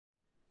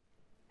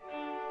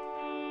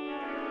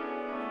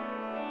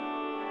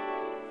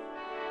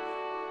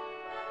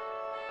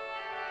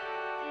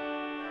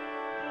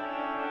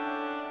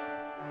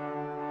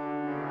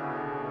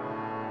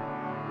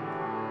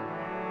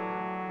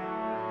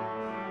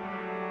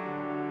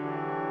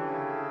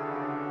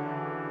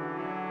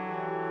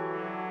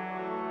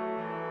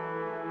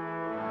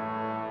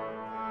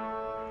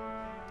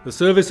The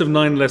service of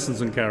 9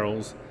 lessons and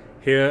carols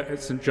here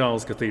at St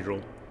Giles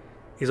Cathedral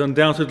is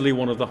undoubtedly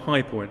one of the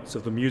high points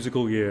of the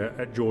musical year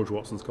at George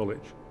Watson's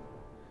College.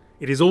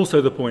 It is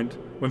also the point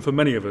when, for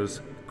many of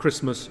us,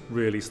 Christmas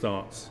really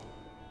starts.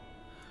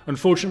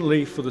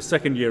 Unfortunately, for the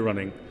second year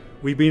running,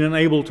 we've been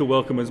unable to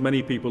welcome as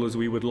many people as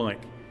we would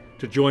like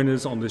to join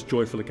us on this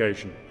joyful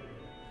occasion.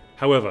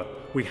 However,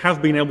 we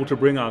have been able to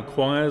bring our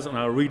choirs and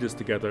our readers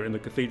together in the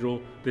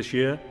cathedral this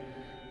year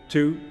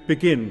to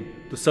begin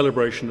the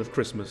celebration of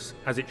Christmas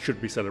as it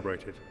should be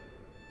celebrated.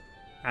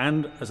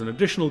 And as an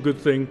additional good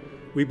thing,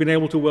 we've been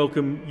able to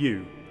welcome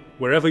you,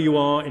 wherever you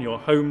are in your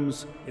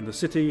homes, in the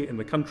city, in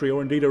the country,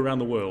 or indeed around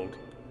the world,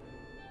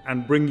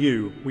 and bring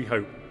you, we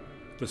hope,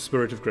 the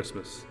spirit of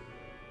Christmas.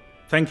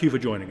 Thank you for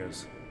joining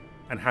us,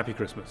 and Happy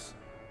Christmas.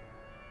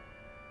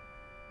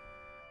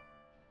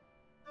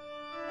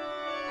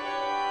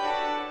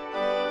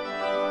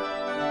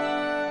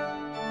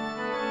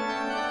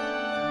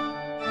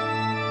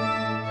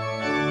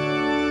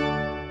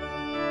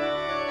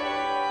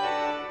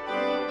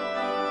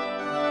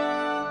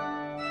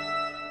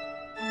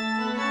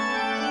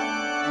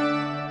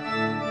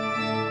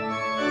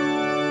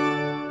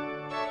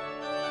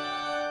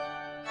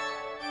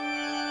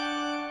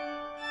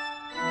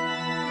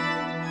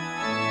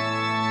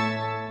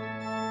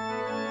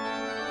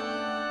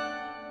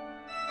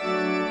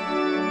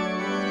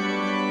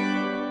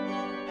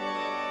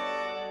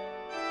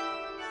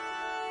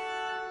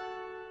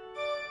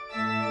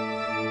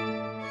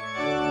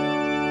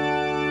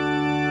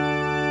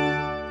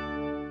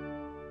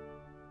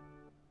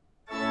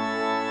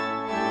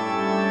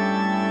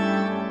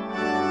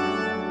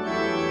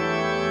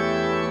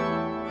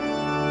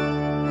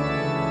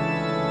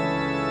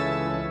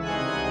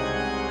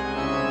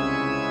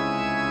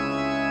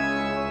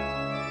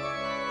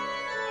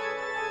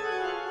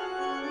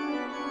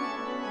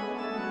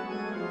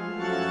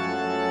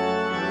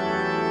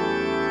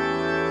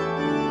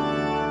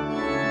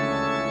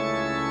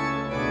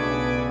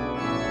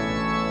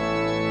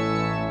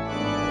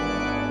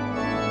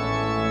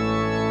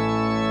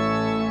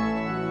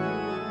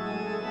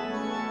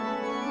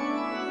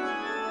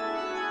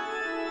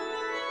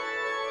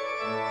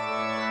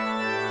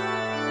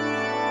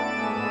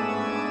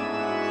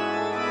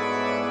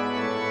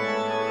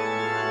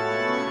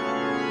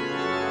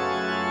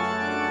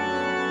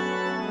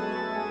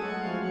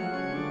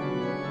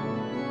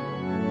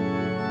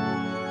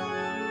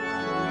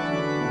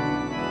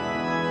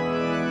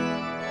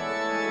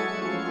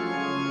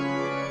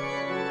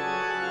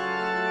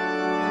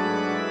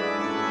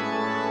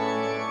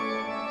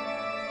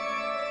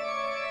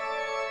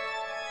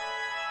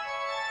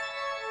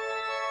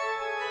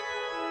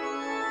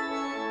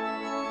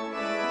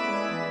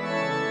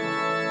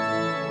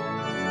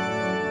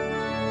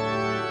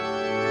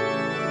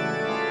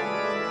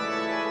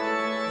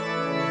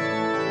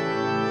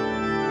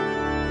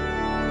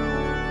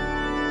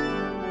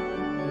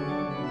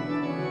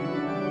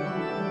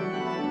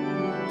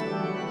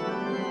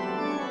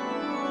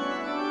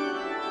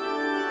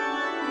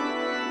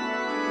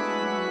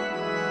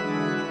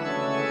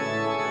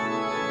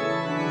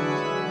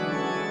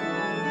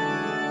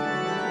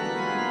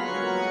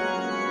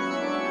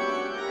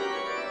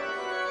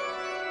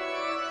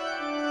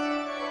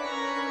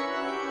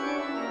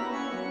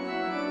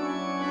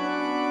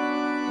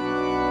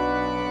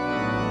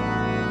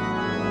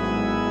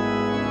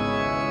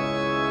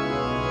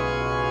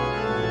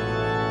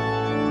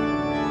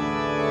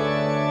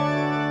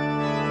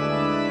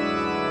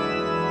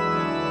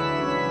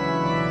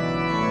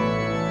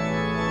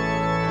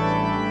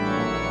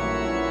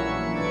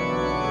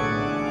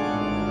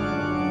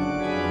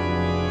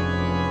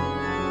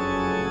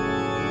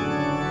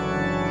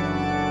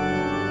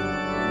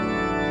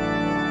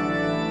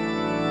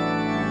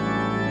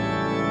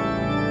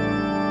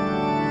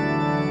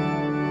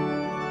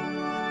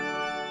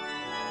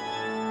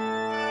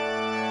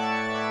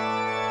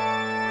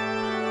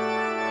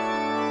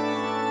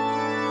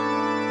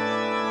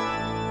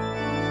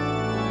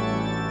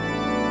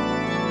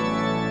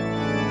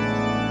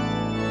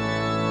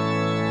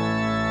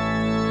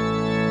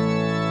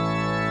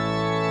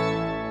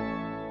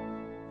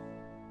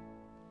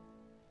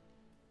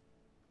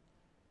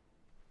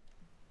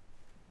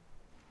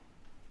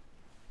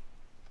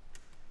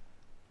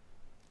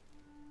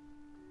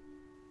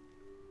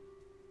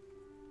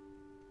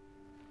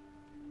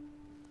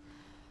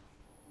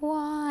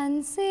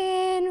 Once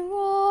in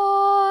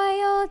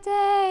royal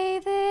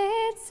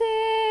David's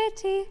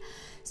city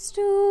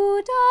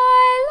stood a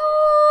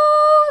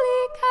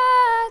lowly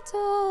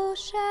cattle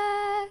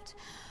shed,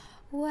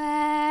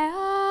 where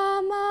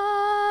a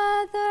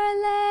mother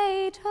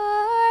laid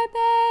her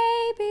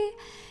baby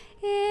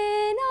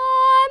in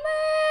a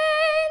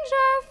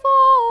manger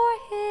for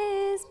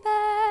his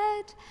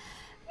bed.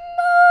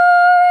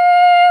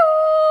 Mary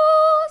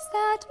was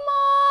that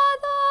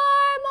mother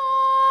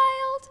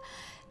mild,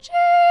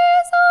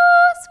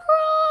 Jesus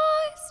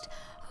Christ,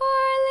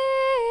 her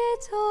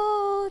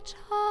little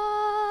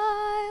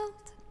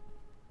child.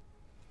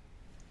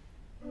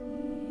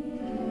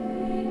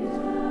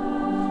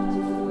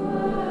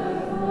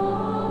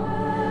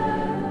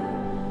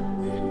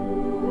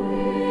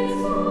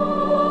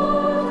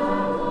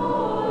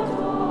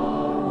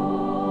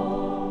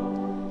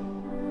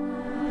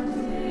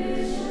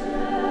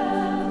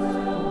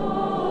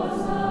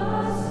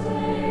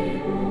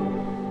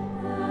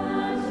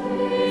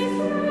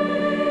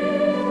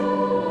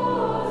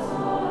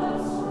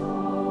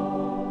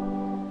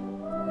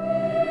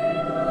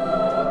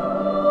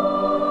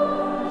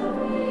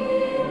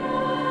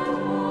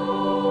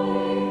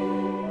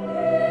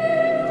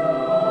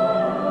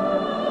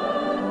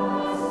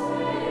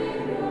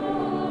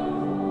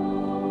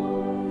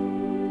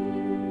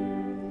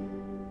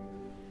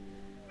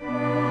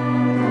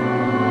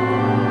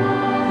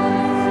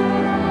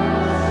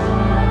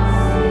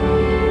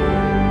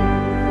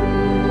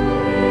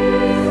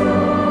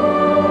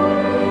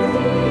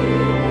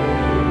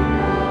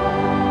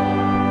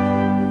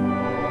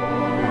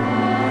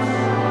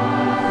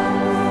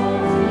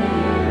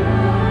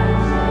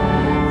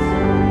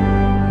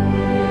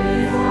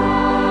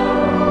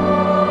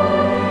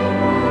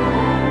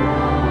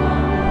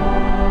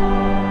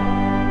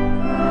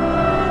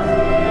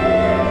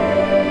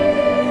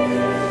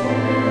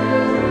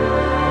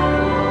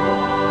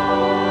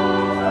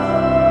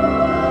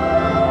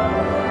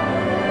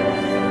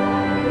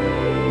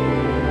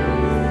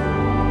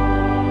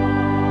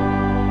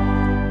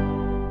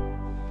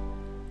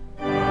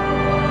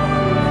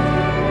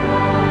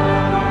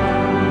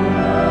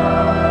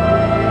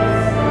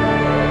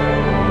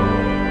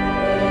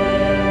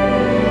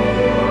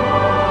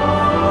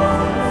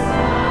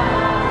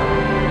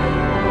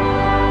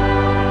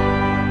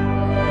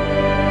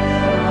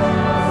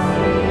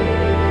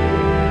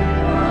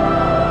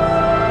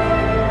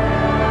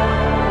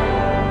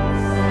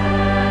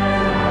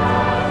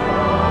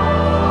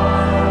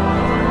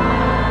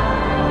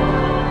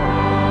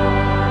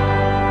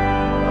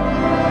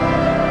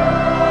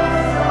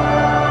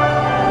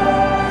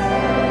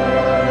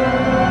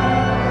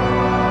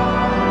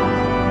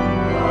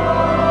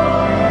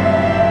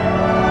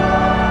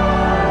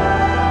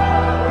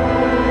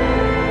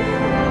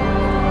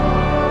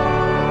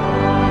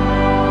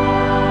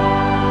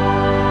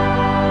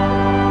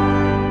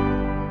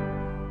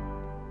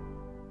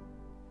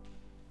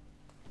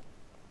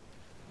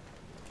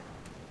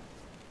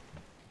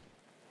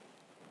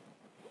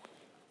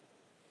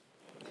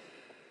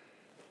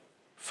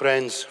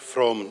 Friends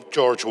from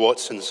George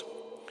Watson's,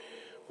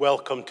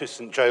 welcome to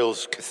St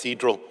Giles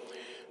Cathedral,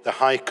 the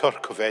High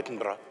Kirk of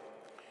Edinburgh.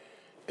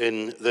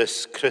 In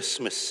this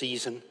Christmas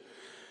season,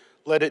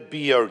 let it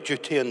be our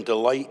duty and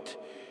delight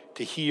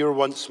to hear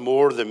once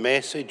more the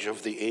message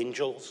of the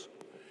angels,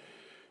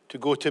 to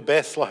go to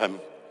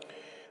Bethlehem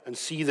and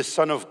see the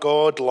Son of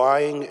God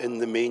lying in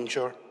the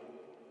manger.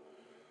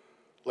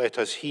 Let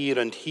us hear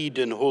and heed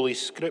in Holy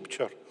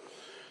Scripture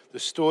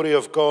the story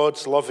of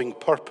God's loving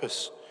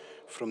purpose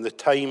from the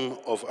time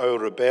of our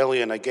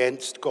rebellion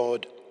against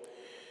God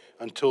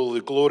until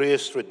the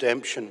glorious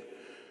redemption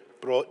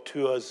brought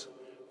to us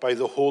by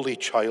the Holy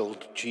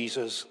Child,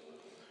 Jesus.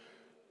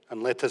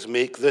 And let us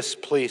make this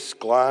place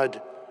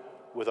glad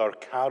with our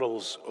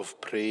carols of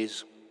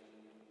praise.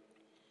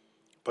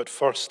 But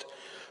first,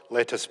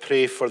 let us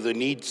pray for the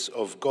needs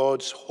of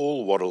God's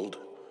whole world.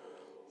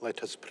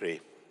 Let us pray.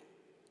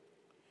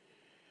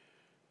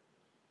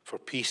 For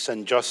peace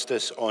and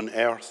justice on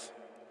earth,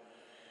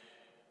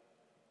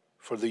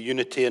 for the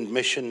unity and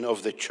mission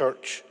of the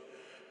Church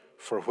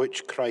for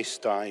which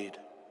Christ died,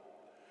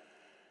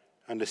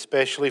 and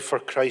especially for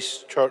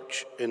Christ's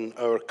Church in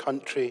our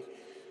country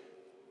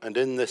and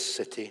in this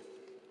city.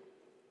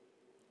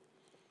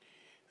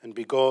 And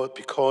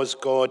because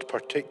God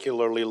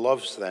particularly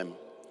loves them,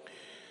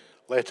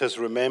 let us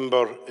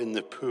remember in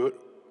the poor.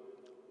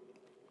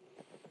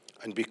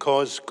 And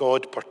because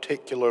God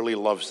particularly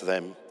loves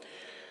them,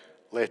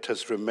 let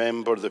us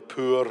remember the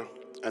poor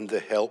and the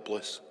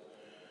helpless,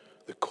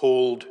 the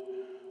cold,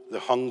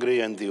 the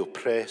hungry and the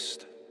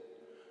oppressed,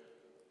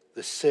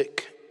 the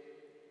sick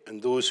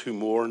and those who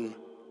mourn,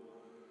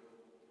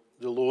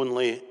 the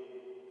lonely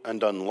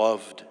and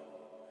unloved,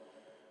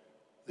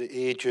 the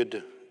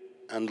aged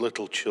and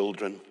little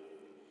children.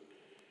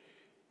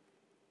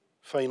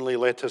 Finally,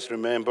 let us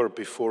remember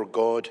before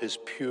God his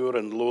pure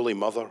and lowly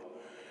mother,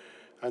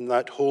 and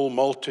that whole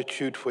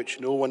multitude which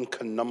no one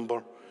can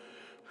number,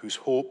 whose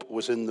hope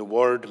was in the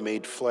Word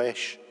made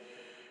flesh,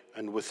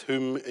 and with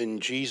whom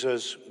in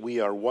Jesus we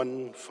are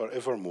one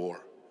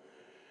forevermore.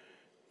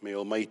 May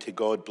Almighty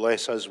God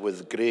bless us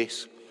with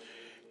grace.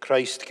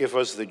 Christ give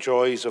us the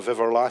joys of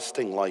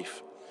everlasting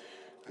life,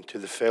 and to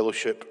the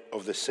fellowship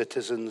of the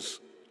citizens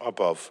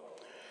above,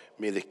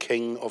 may the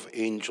King of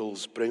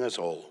angels bring us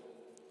all.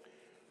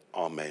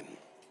 Amen.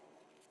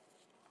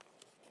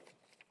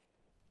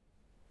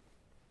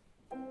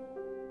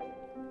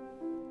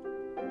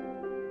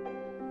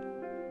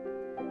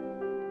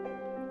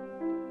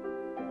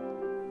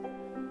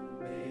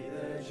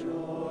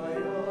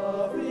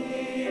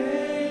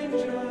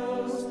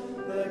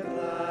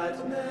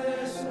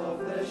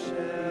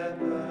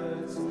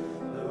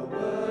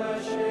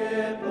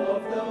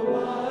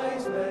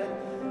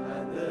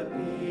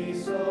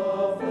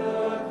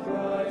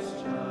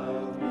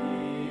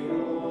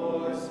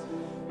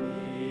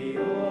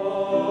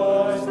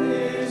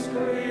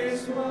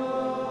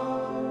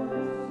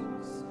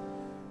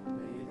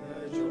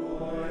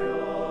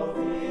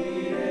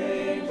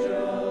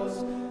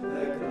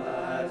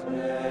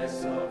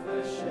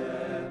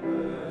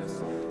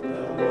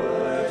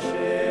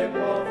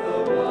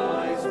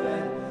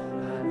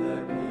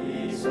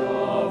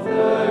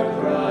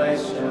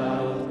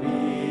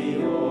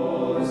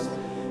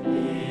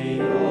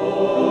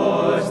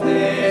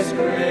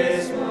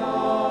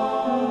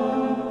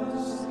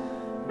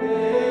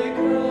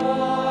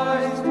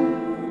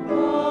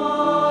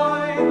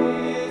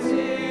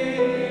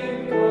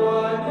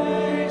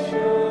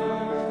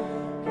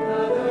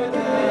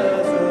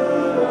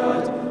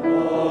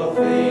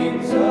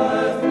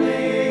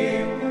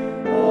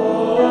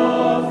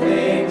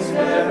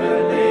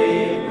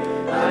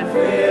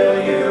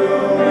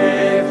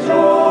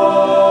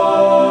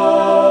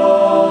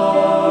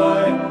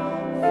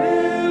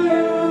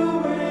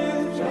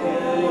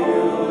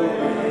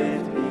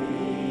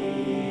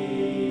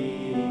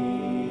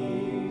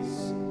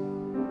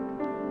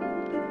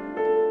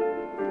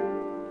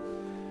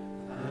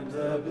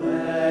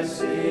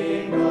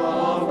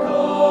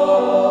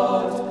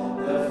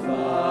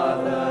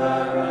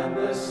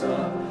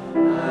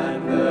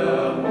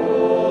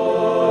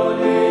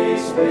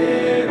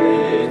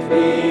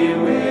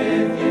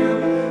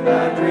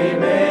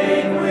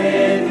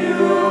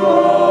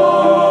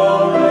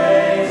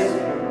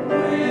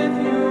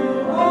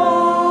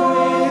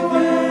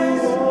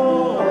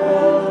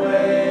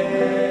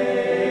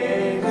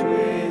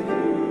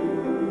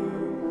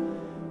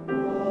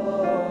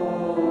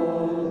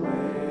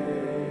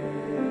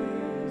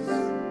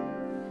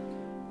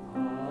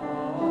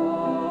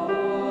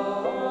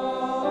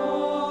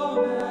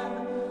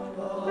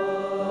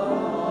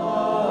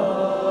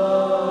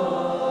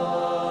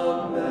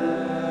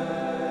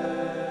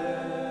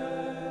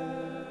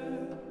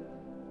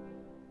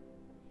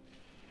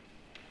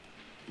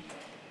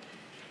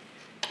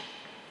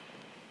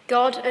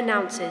 God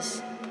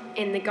announces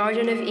in the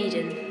Garden of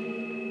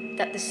Eden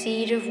that the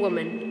seed of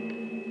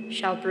woman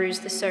shall bruise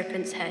the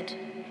serpent's head.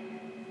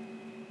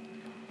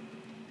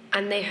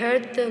 And they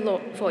heard the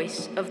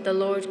voice of the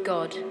Lord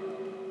God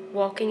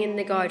walking in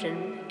the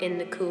garden in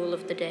the cool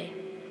of the day.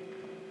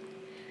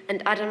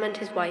 And Adam and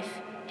his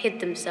wife hid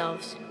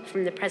themselves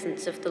from the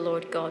presence of the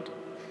Lord God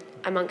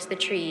amongst the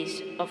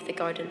trees of the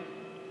garden.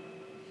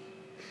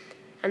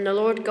 And the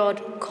Lord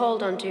God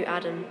called unto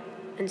Adam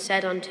and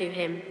said unto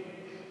him,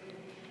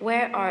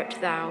 Where art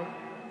thou?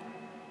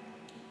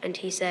 And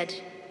he said,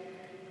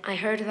 I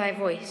heard thy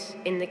voice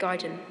in the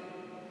garden,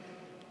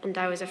 and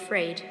I was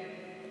afraid,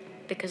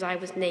 because I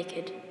was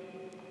naked,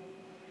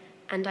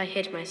 and I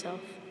hid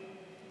myself.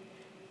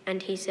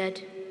 And he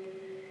said,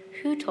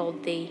 Who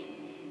told thee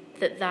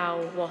that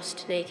thou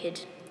wast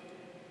naked?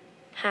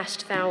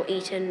 Hast thou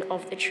eaten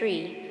of the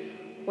tree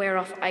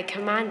whereof I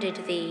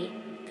commanded thee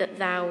that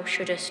thou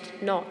shouldest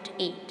not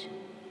eat?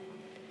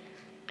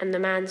 And the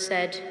man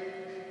said,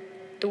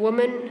 The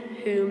woman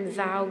whom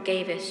thou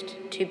gavest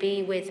to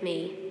be with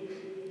me,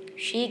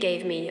 she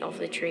gave me of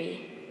the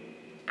tree,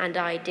 and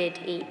I did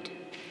eat.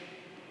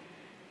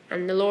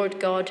 And the Lord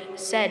God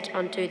said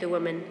unto the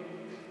woman,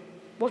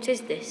 What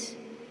is this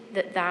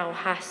that thou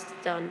hast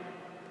done?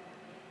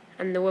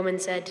 And the woman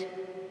said,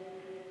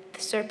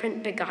 The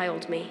serpent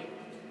beguiled me,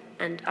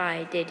 and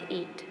I did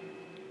eat.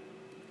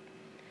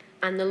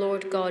 And the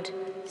Lord God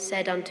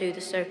said unto the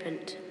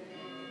serpent,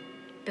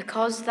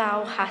 Because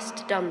thou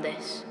hast done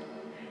this,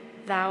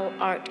 thou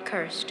art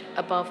cursed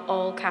above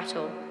all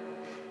cattle,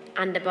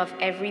 and above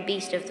every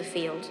beast of the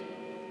field.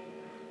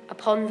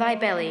 Upon thy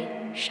belly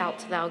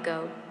shalt thou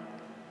go,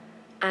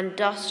 and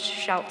dust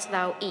shalt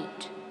thou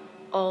eat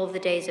all the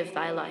days of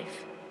thy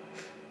life.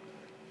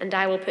 And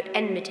I will put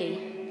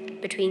enmity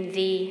between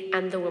thee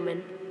and the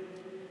woman,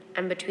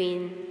 and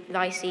between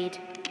thy seed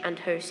and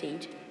her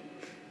seed.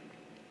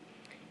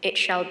 It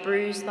shall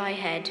bruise thy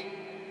head,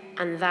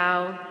 and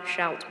thou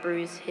shalt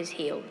bruise his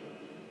heel.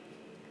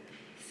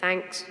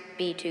 Thanks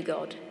be to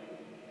God.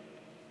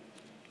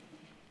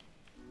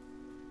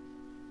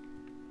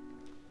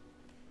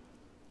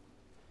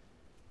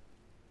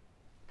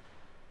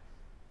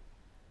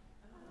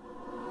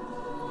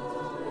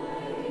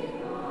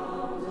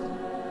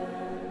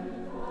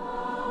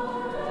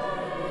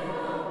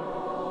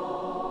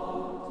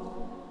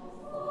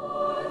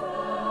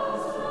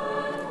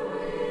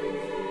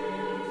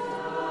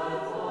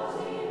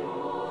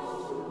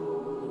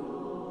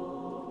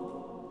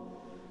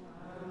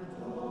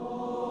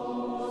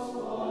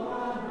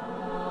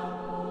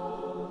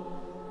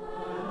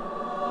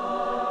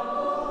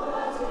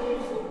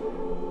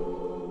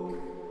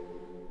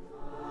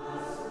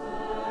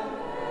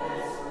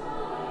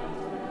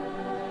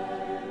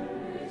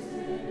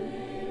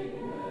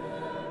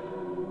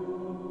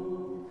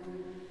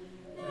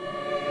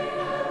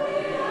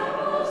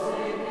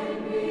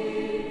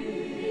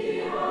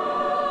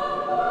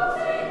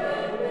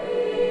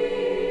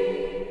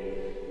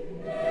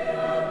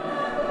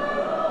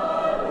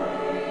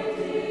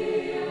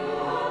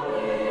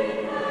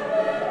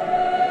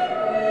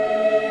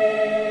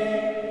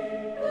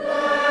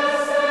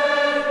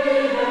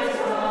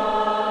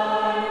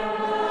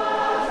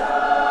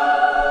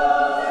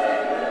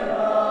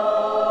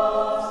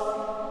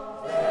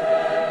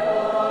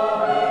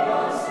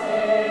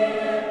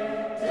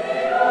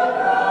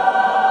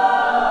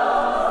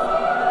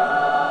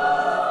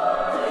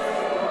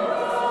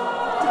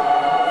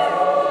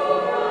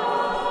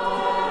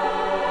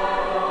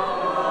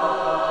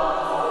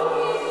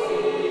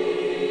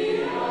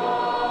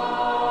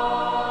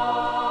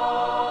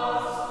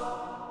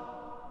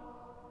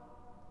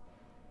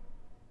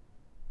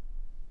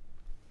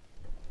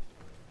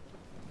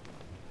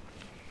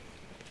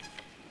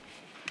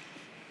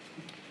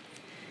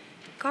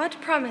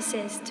 God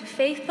promises to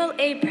faithful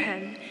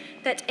Abraham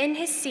that in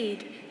his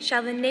seed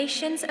shall the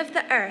nations of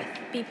the earth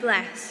be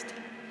blessed.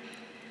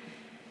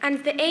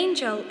 And the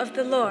angel of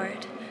the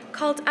Lord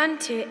called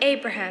unto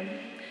Abraham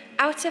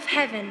out of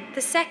heaven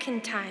the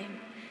second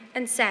time,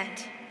 and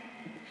said,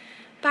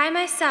 By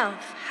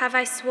myself have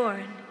I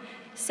sworn,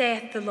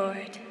 saith the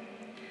Lord,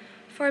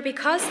 for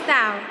because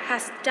thou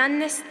hast done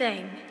this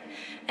thing,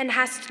 and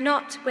hast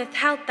not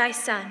withheld thy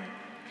son,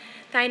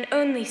 thine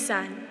only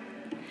son,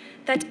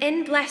 that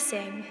in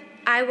blessing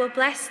I will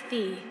bless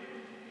thee,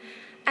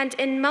 and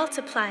in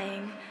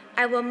multiplying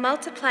I will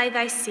multiply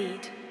thy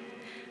seed,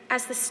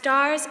 as the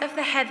stars of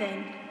the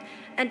heaven,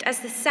 and as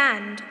the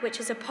sand which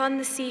is upon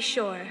the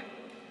seashore.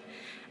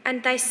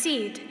 And thy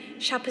seed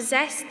shall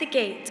possess the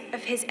gate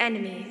of his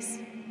enemies.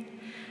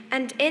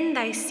 And in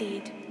thy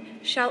seed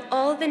shall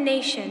all the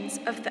nations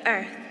of the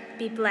earth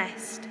be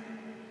blessed,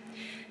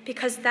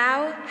 because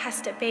thou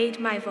hast obeyed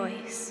my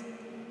voice.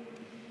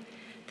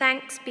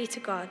 Thanks be to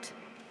God.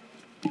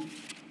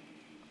 I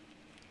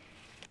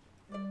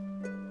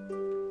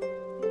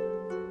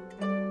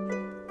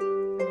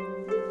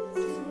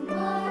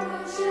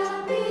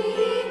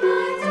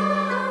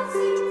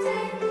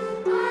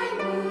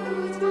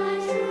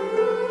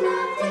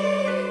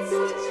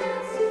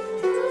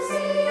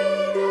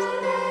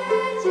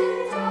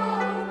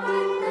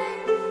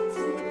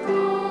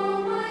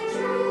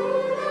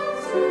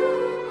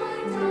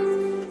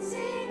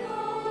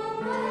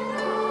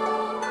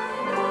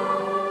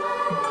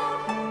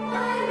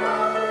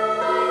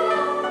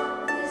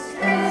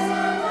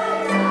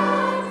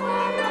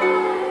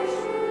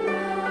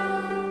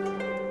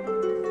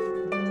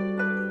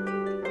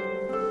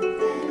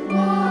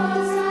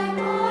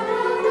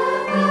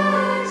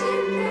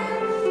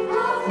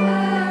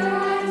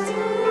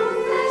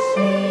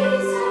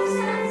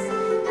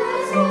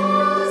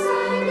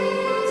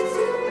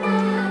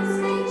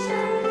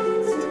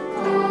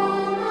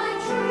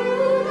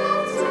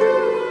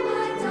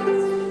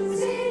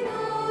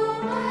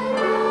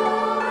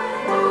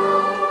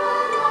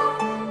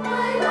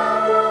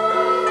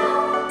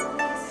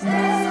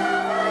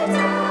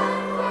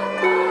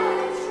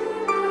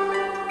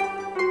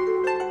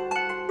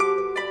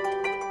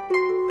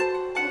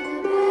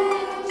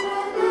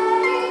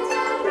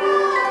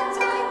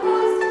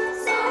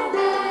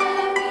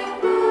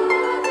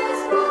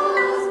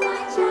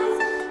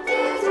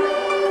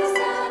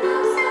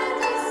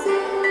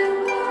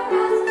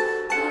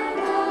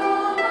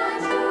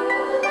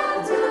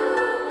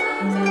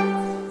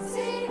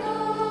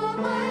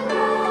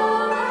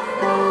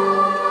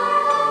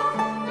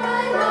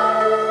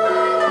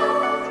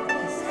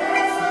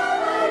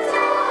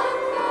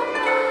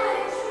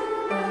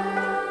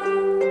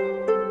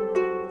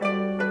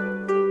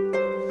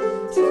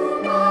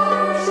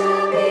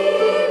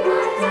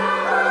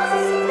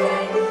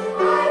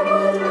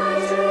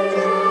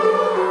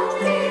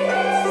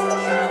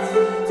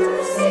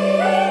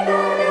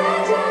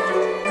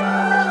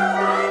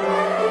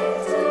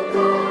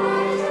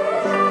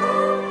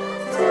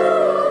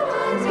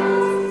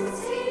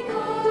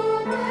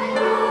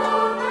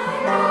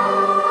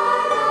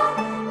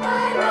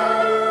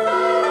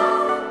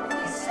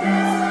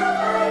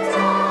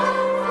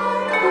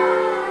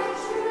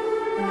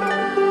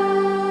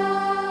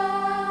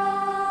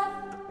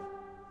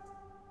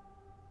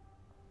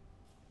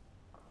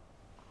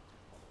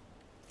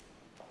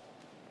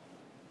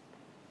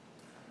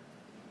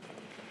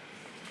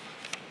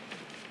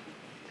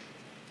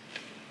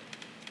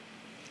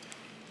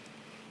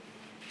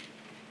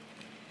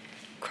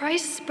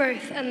Christ's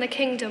birth and the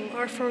kingdom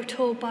are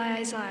foretold by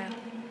Isaiah.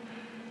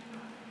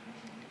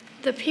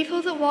 The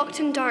people that walked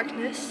in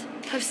darkness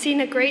have seen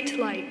a great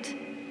light.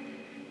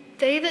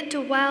 They that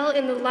dwell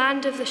in the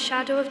land of the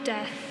shadow of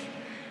death,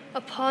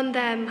 upon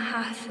them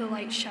hath the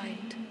light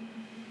shined.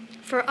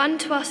 For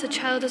unto us a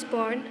child is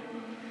born,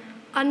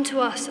 unto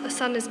us a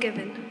son is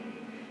given,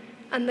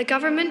 and the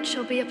government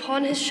shall be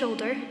upon his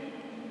shoulder,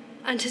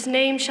 and his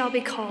name shall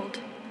be called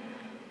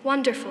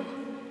Wonderful,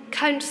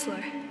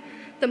 Counselor,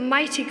 the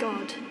Mighty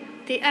God,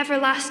 the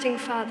Everlasting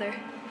Father,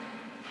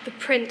 the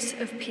Prince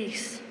of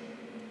Peace.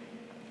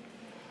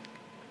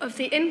 Of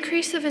the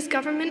increase of his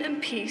government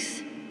and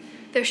peace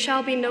there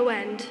shall be no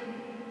end,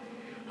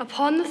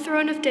 upon the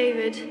throne of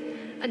David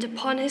and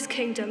upon his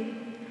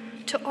kingdom,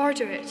 to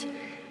order it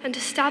and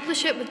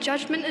establish it with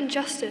judgment and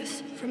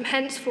justice from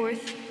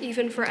henceforth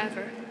even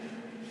forever.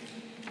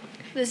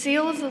 The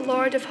zeal of the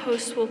Lord of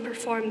hosts will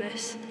perform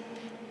this.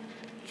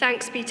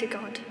 Thanks be to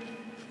God.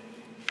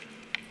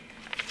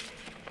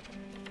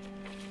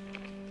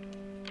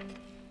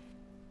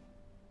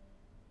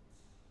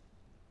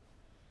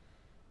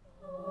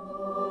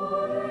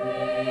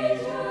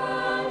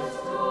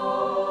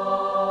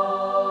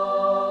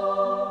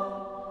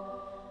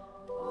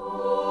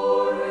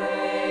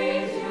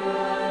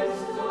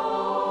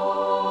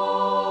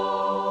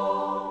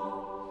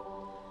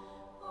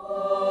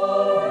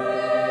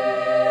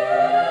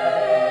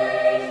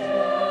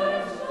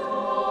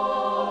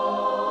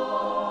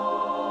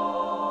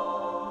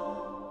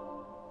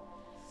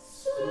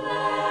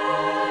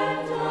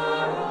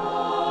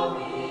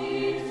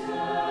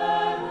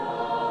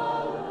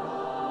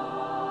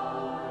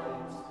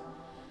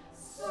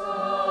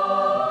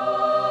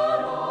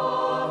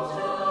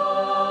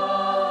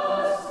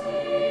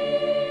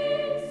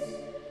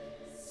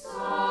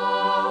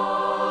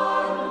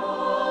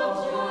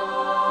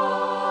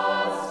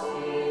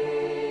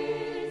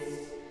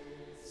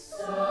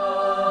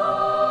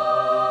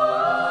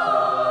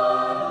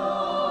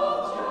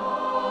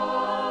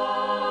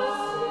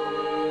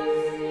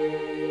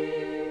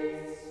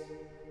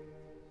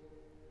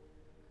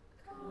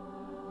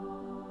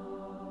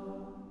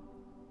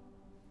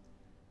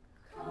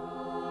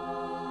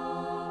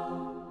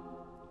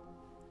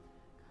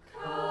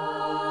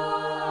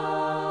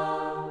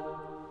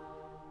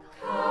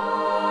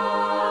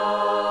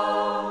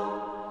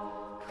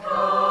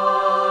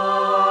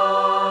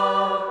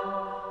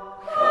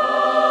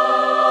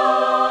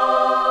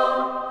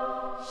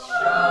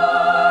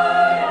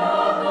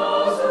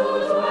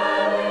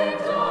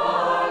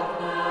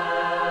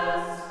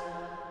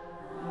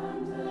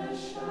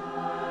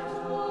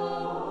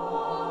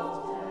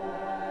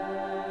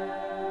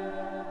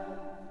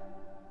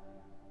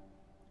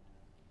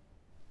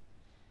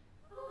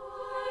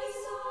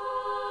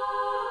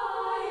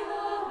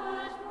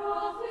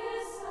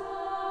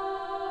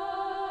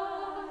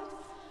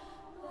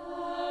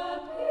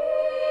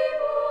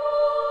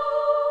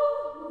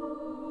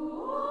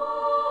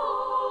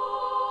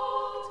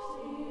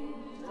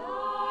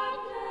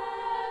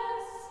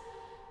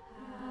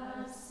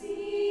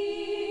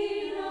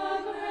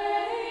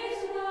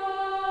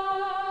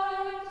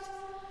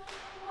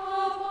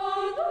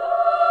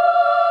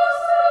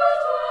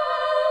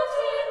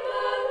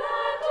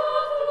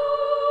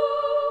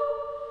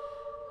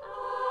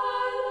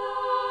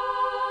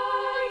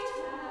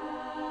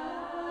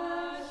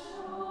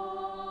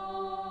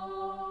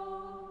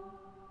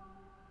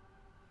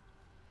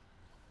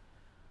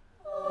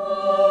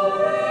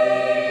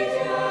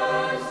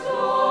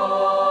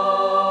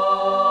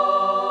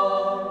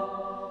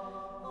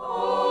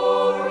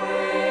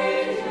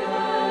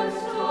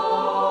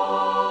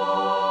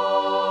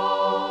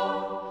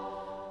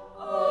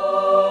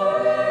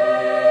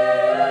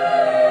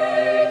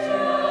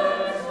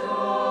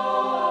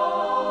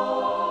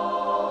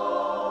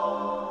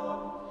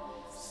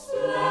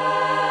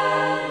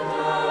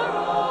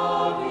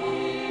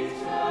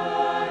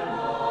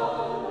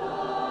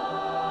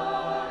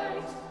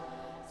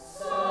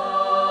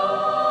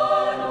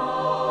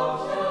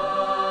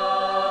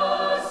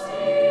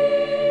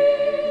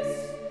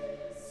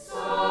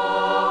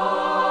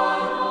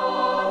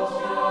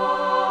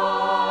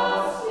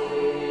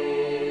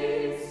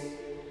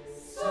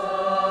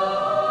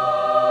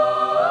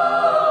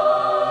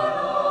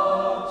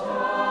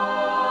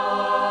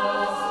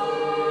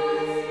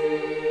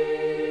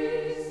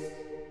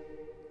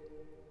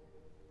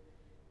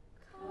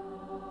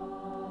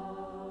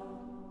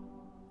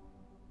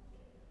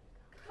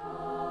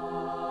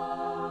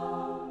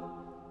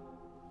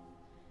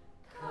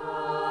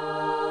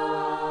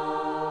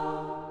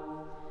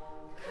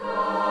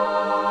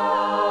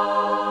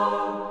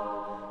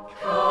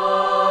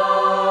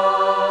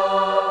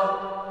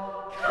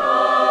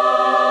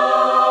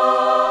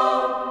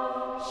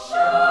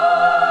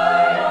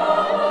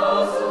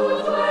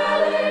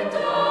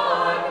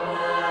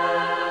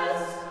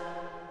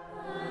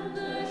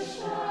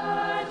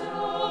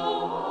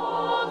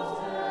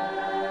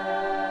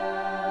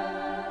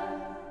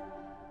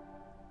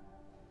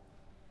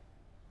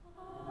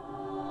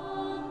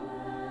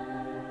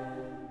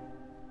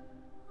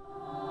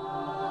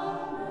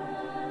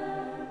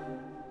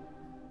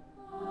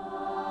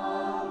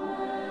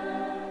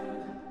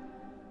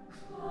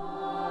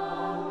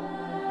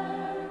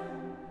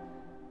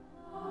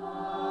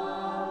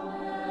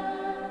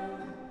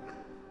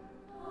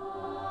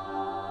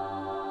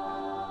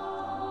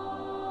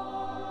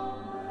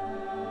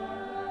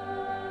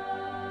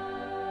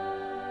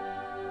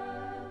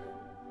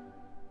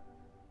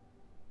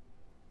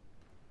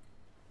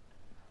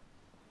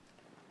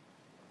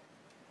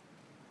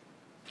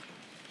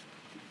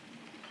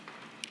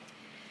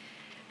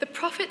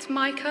 prophet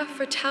Micah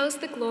foretells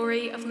the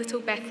glory of little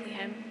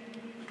Bethlehem.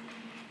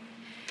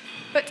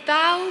 But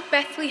thou,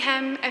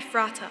 Bethlehem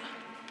Ephratah,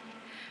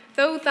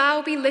 though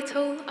thou be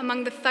little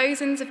among the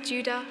thousands of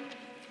Judah,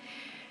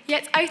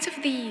 yet out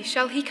of thee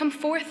shall he come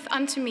forth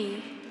unto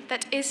me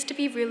that is to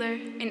be ruler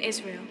in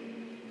Israel,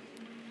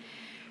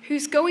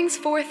 whose goings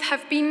forth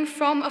have been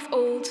from of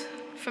old,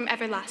 from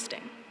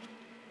everlasting.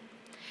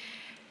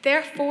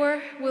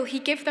 Therefore will he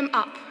give them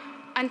up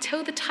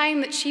until the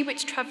time that she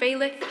which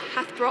travaileth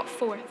hath brought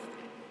forth.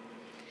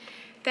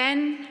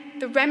 Then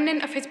the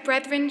remnant of his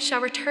brethren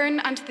shall return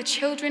unto the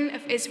children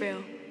of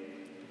Israel,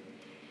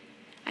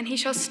 and he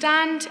shall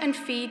stand and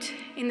feed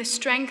in the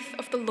strength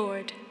of the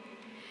Lord,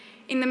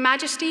 in the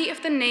majesty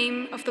of the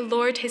name of the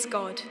Lord his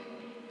God,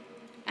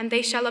 and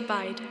they shall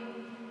abide.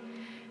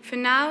 For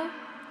now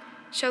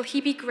shall he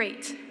be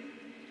great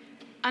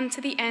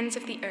unto the ends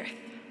of the earth.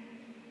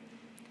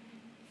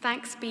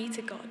 Thanks be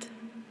to God.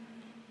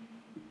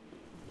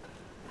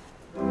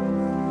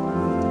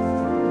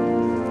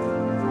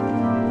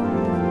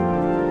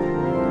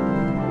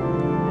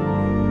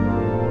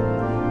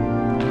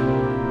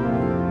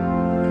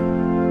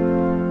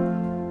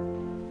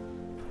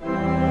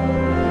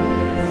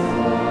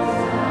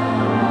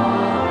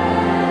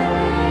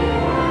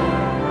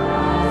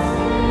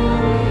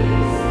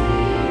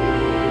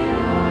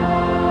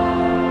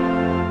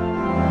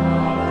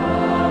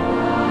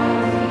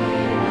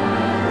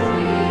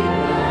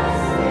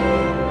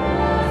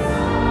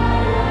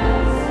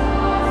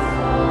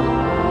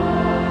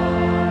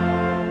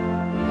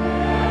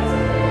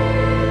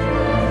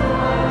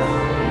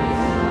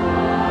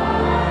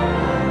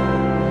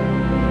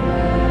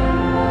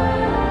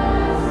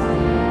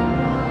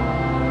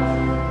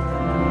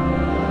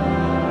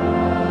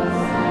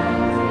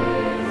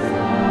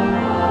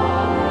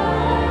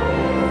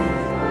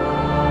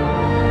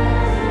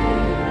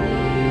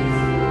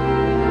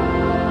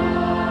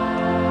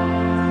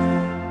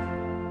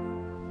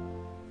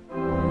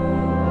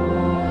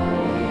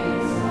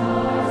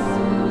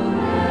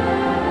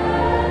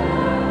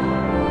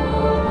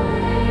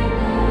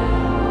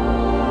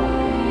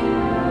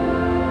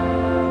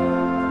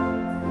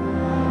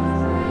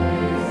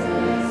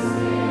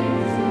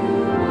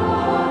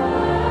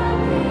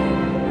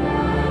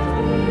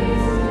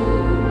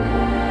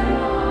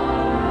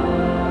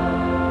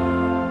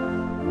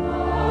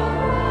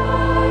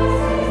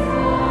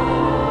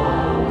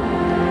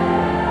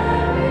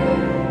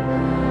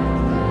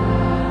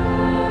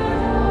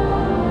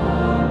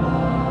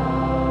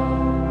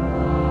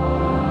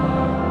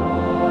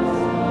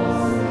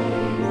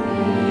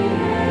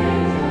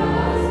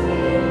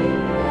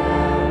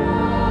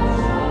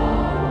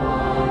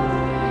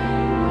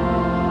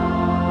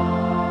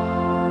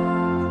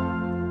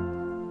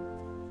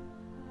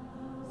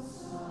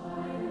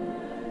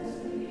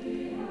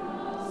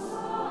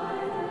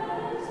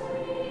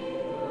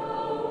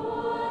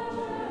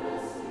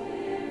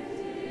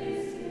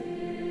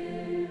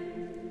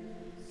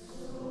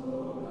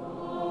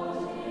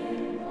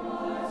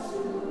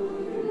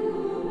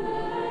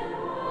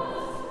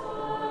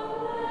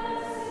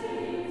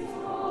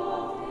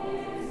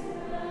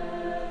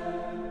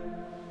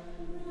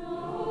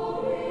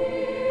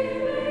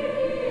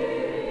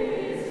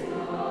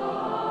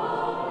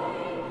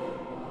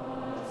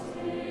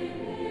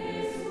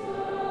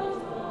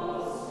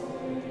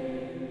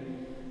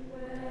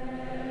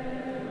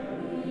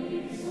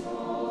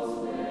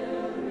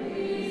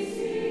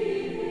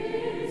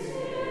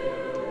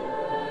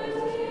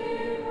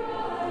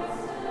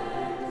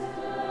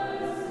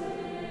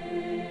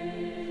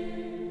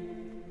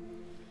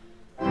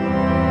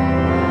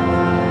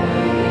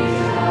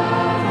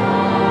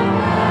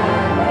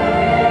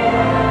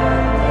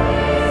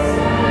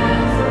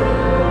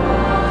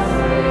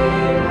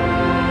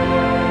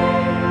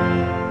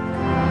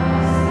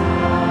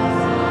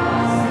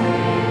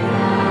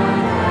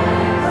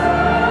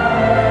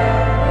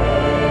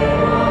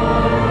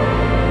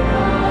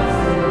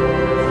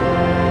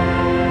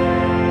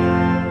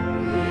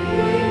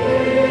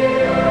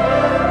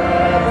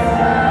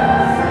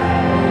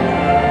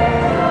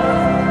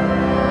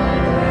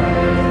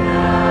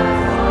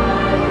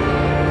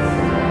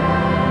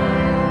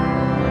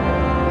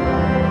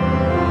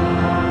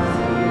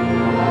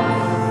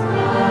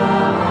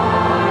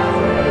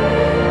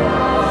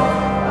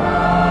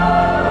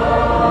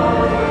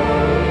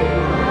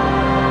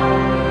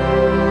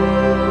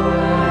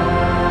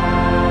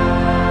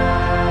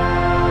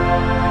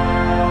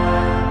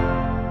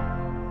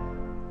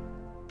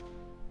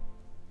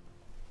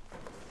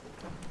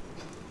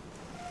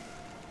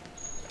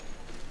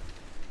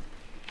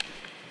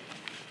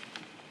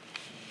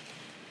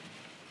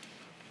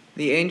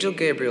 The angel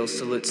Gabriel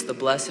salutes the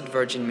Blessed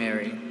Virgin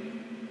Mary.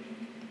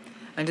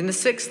 And in the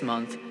 6th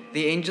month,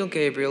 the angel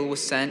Gabriel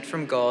was sent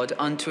from God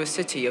unto a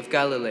city of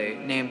Galilee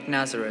named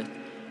Nazareth,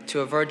 to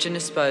a virgin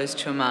espoused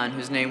to a man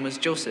whose name was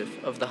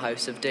Joseph of the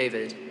house of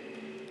David,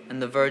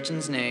 and the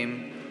virgin's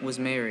name was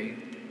Mary.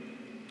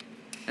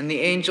 And the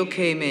angel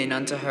came in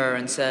unto her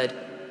and said,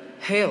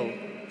 Hail,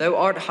 thou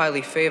art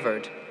highly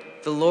favored,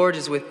 the Lord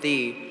is with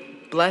thee.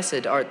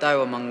 Blessed art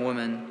thou among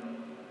women.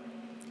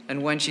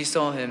 And when she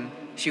saw him,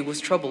 she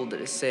was troubled at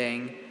his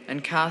saying,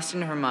 and cast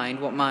in her mind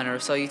what manner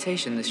of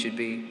salutation this should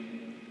be.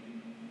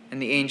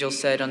 And the angel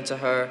said unto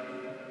her,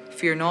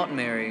 Fear not,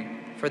 Mary,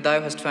 for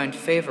thou hast found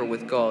favor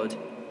with God.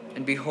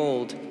 And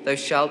behold, thou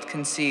shalt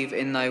conceive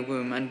in thy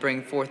womb, and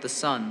bring forth a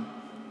son,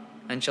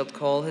 and shalt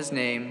call his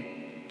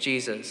name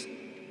Jesus.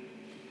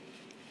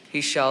 He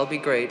shall be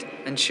great,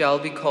 and shall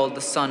be called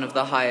the Son of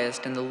the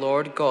Highest, and the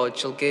Lord God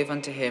shall give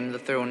unto him the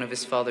throne of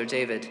his father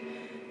David,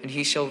 and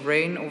he shall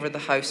reign over the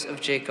house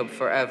of Jacob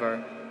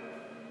forever,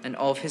 and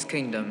of his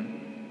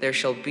kingdom there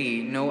shall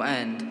be no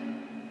end.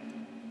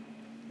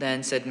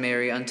 Then said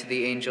Mary unto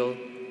the angel,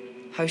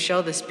 How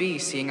shall this be,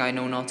 seeing I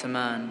know not a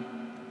man?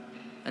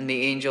 And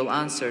the angel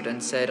answered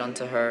and said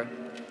unto her,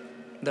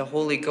 The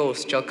Holy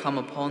Ghost shall come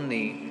upon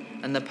thee,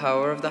 and the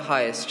power of the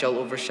Highest shall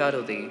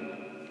overshadow thee.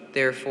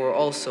 Therefore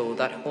also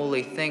that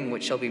holy thing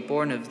which shall be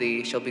born of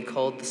thee shall be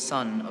called the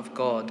Son of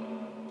God.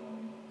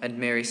 And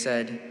Mary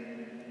said,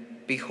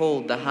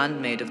 Behold the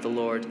handmaid of the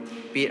Lord,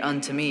 be it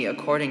unto me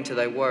according to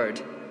thy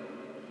word.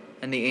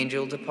 And the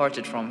angel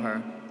departed from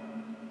her.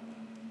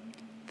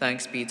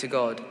 Thanks be to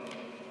God.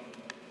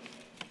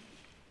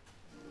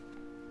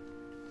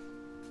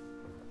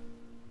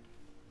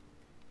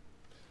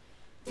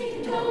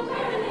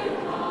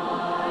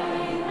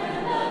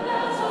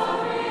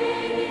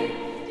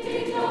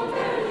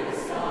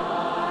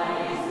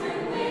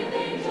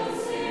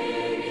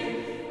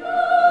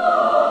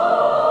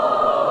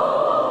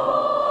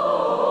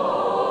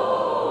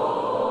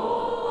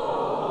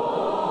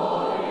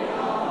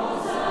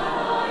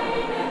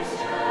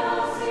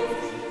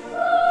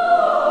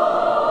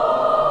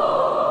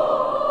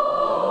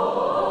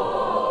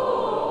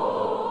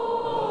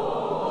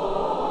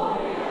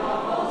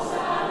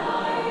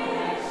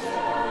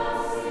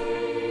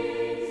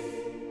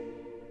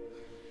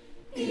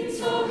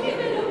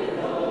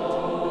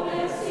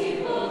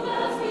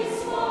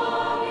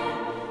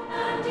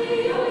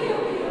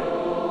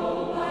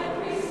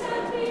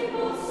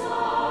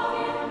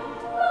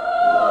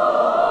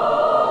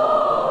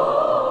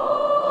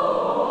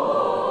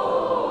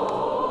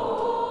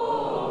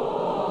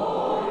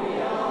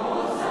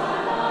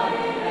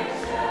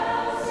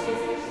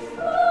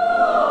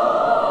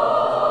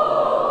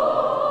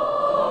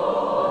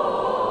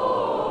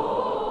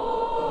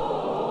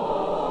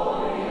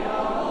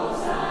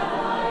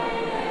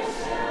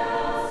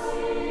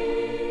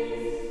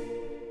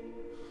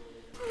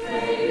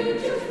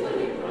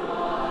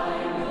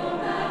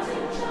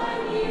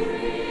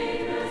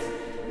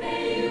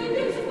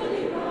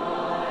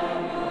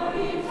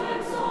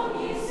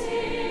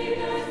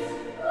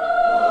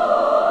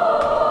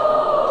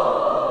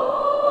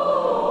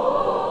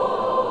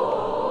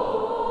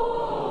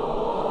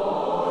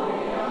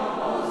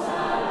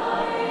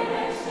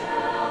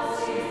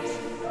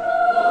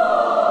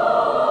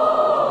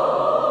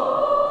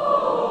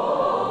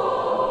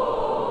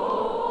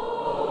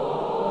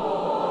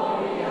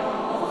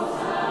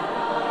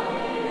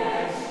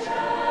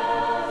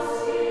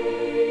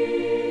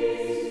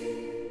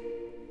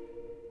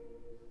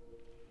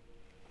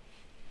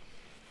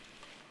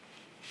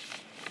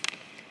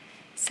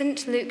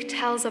 St. Luke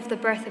tells of the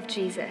birth of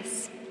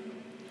Jesus.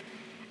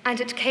 And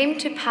it came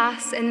to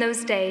pass in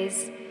those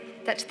days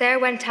that there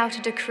went out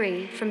a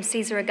decree from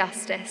Caesar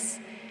Augustus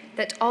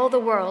that all the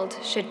world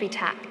should be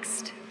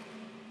taxed.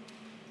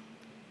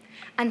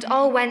 And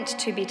all went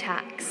to be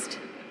taxed,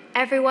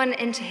 everyone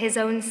into his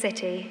own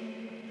city.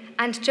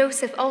 And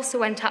Joseph also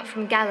went up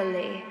from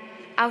Galilee,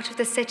 out of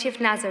the city of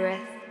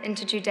Nazareth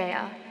into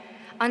Judea,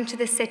 unto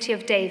the city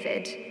of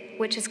David,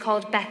 which is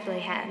called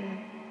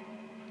Bethlehem,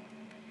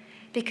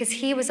 because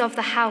he was of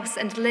the house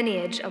and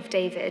lineage of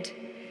David,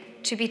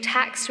 to be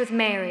taxed with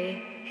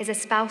Mary, his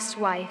espoused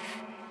wife,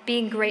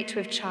 being great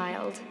with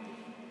child.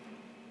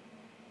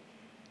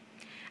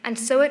 And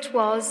so it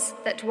was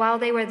that while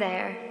they were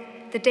there,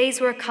 the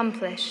days were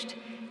accomplished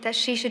that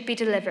she should be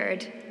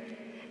delivered.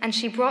 And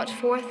she brought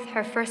forth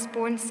her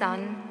firstborn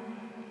son,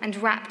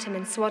 and wrapped him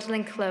in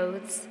swaddling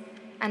clothes,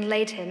 and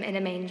laid him in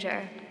a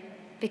manger,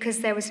 because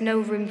there was no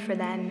room for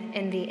them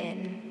in the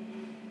inn.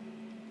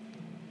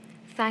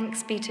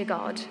 Thanks be to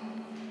God.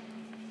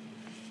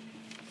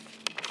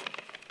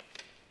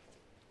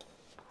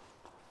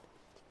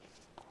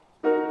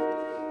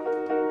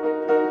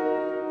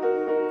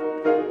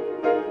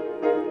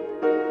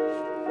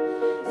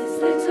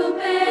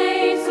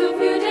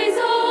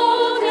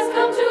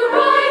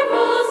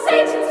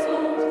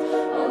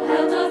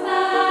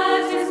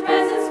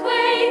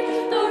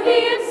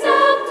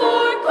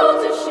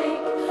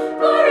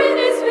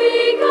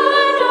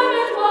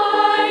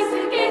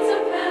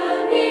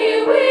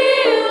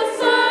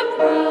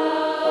 Surprise.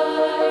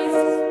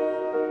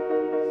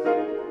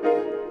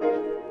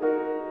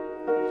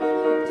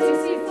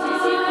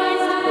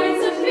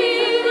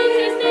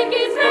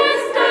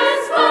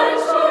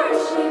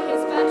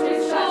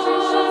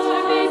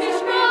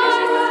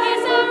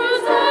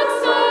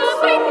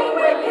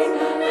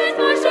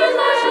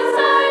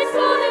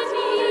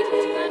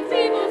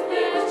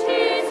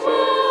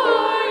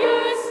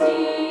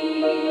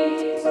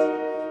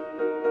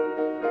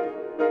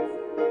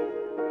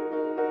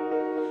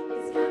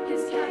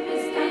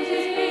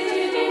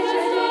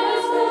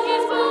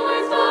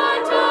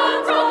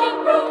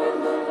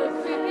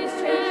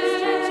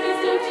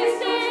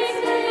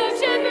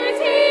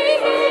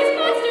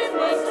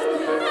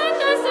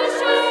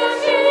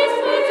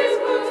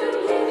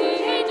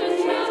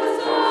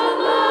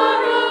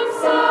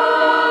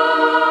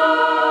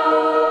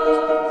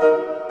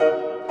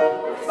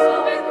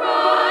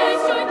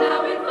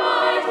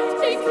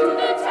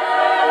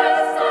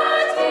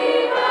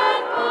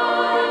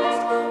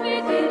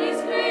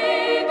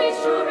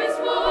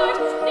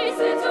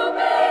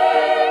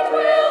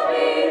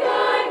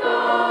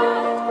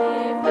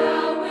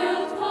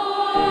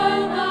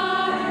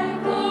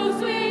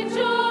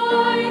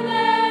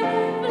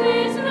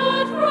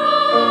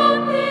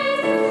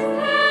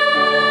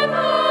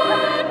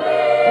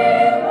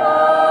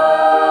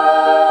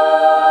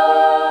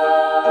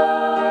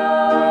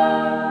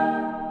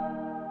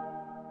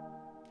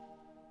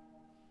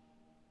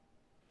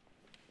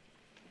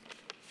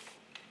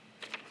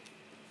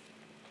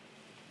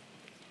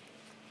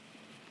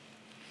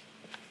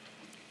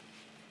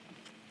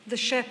 the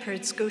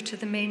shepherds go to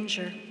the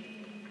manger.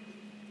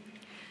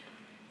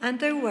 And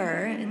there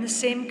were, in the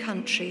same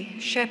country,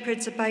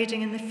 shepherds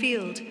abiding in the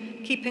field,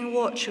 keeping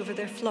watch over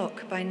their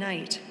flock by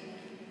night.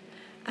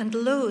 And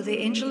lo, the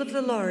angel of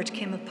the Lord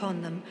came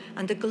upon them,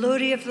 and the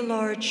glory of the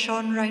Lord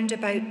shone round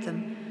about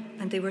them,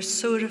 and they were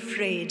sore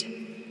afraid.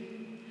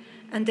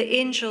 And the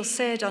angel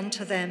said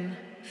unto them,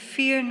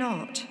 Fear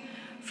not,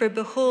 for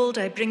behold,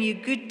 I bring you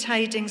good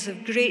tidings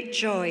of great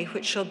joy,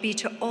 which shall be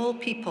to all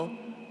people.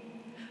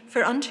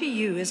 For unto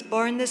you is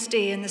born this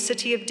day in the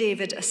city of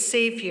David a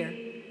Saviour,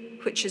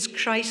 which is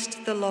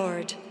Christ the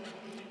Lord.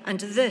 And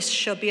this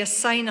shall be a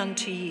sign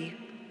unto you.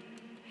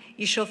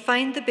 You shall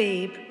find the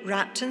babe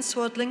wrapped in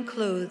swaddling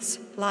clothes,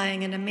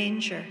 lying in a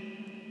manger.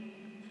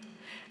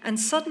 And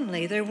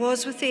suddenly there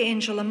was with the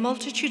angel a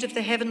multitude of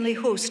the heavenly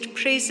host,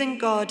 praising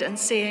God and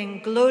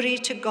saying, Glory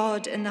to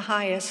God in the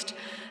highest,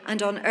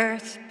 and on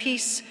earth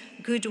peace,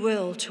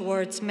 goodwill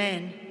towards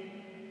men.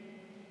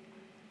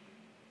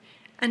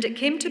 And it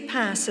came to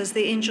pass, as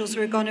the angels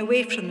were gone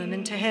away from them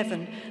into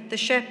heaven, the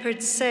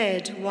shepherds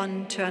said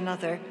one to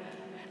another,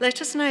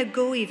 Let us now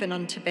go even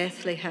unto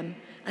Bethlehem,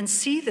 and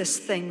see this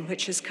thing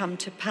which is come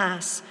to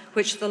pass,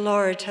 which the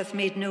Lord hath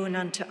made known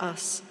unto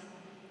us.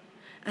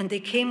 And they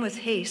came with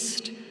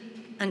haste,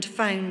 and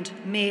found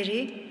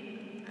Mary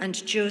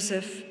and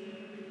Joseph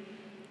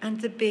and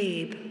the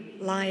babe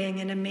lying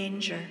in a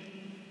manger.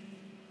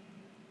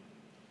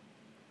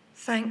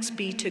 Thanks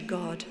be to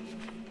God.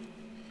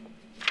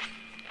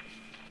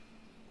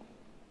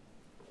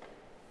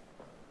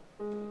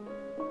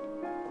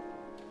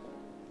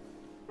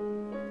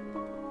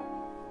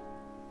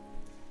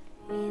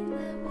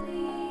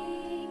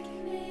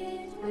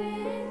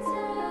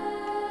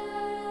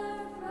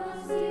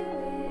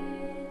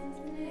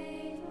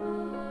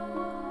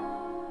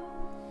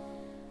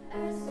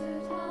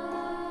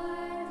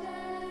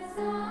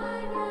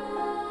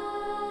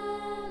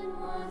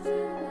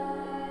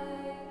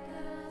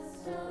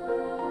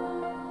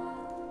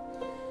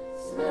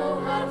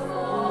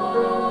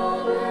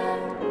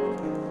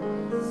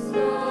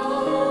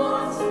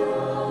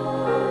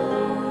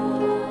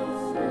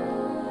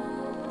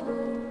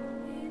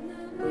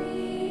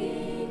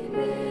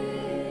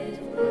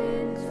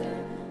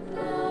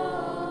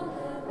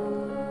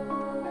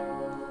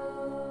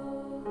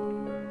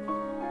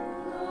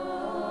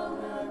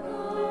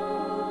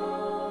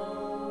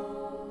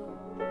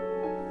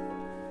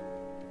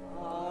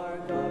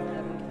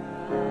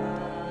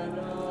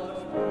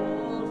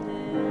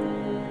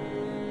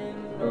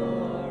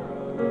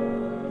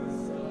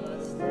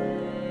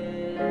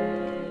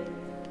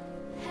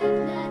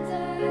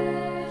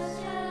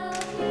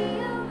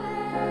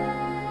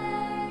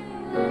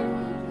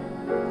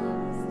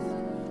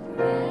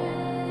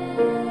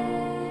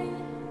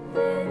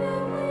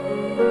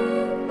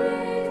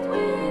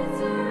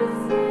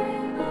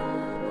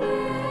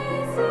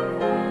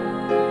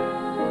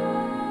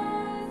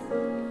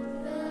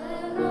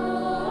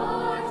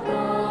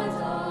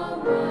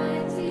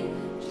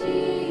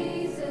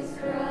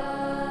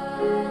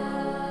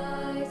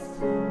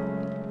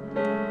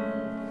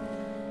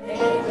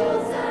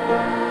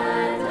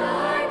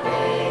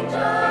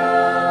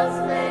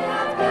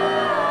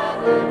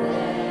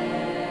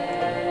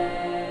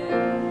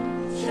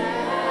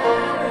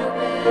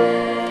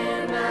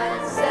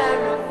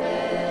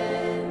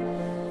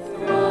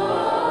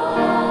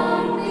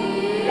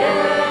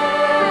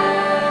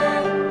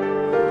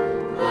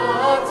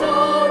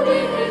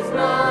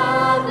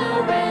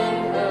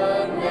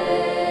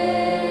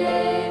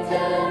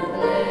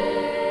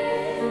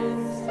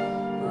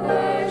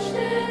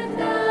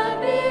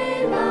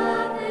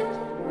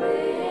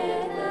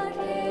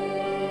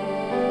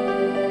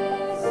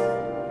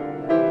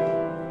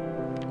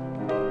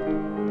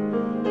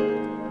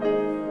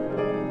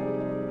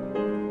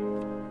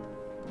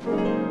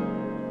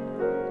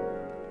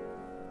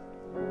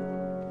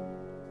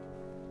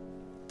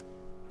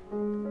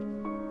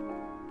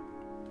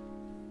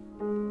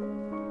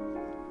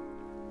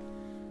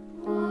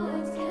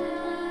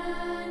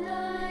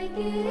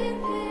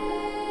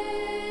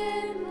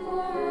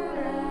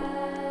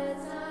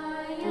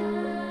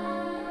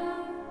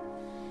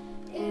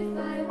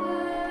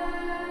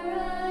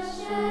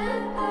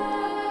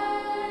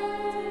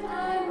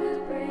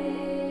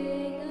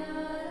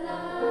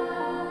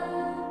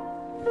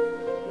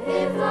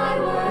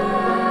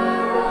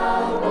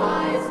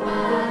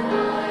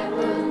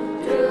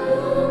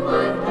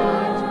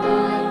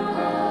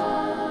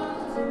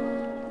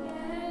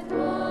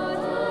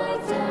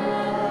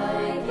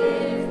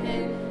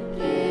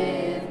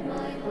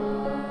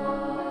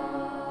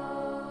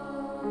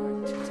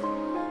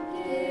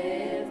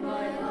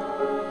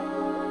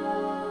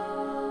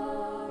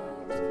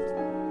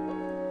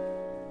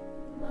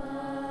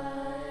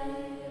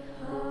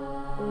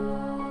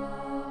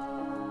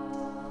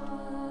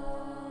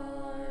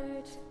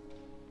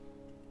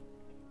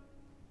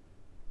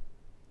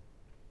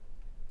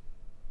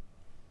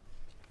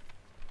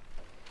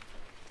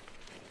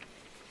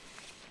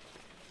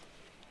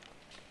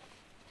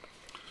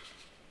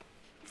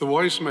 The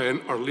wise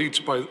men are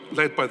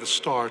led by the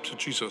star to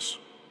Jesus.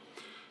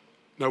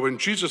 Now when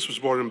Jesus was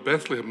born in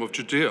Bethlehem of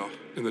Judea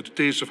in the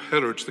days of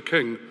Herod the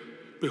king,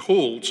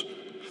 behold,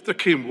 there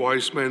came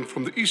wise men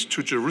from the east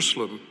to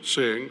Jerusalem,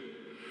 saying,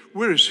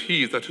 Where is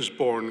he that is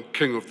born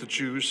King of the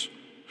Jews?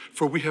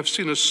 For we have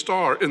seen a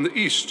star in the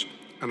east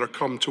and are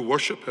come to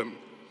worship him.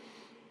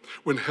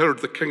 When Herod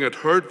the king had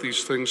heard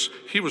these things,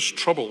 he was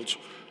troubled,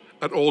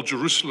 and all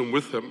Jerusalem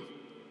with him.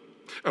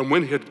 And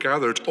when he had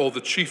gathered all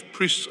the chief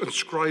priests and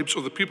scribes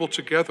of the people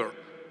together,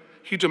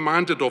 he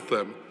demanded of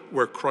them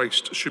where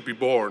Christ should be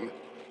born.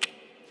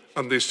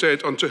 And they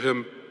said unto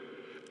him,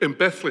 In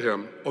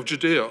Bethlehem of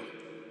Judea,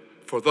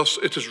 for thus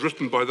it is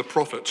written by the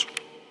prophet,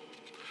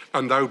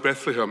 And thou,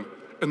 Bethlehem,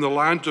 in the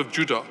land of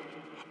Judah,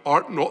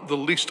 art not the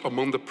least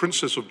among the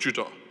princes of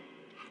Judah,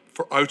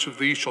 for out of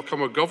thee shall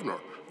come a governor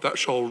that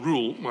shall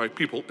rule my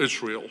people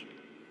Israel.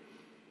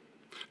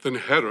 Then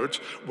Herod,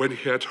 when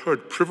he had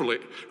heard privily,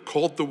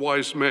 called the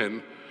wise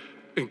men,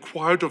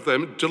 inquired of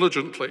them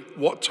diligently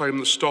what time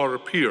the star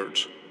appeared.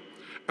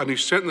 And he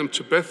sent them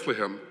to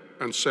Bethlehem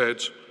and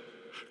said,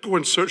 Go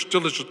and search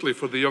diligently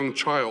for the young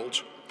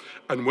child,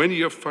 and when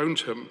ye have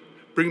found him,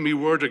 bring me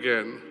word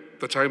again,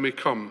 that I may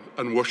come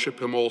and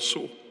worship him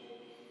also.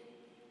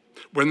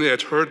 When they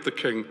had heard the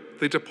king,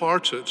 they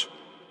departed,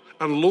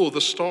 and lo,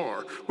 the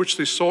star, which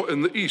they saw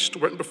in the east,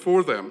 went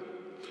before them,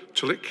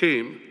 till it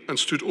came and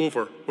stood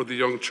over where the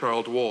young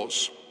child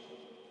was.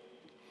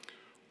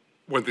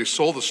 When they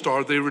saw the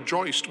star, they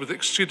rejoiced with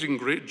exceeding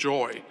great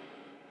joy.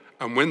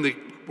 And when they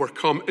were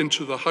come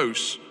into the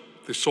house,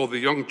 they saw the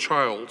young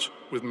child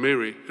with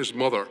Mary, his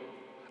mother,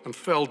 and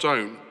fell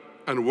down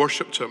and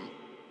worshipped him.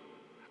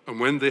 And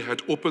when they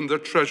had opened their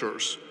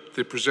treasures,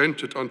 they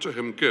presented unto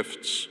him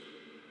gifts,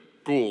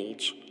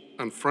 gold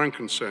and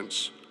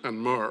frankincense and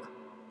myrrh.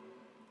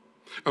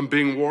 And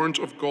being warned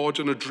of God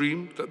in a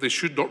dream that they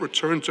should not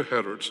return to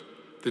Herod,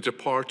 they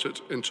departed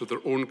into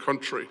their own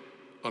country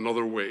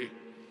another way.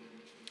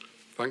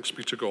 Thanks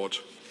be to God.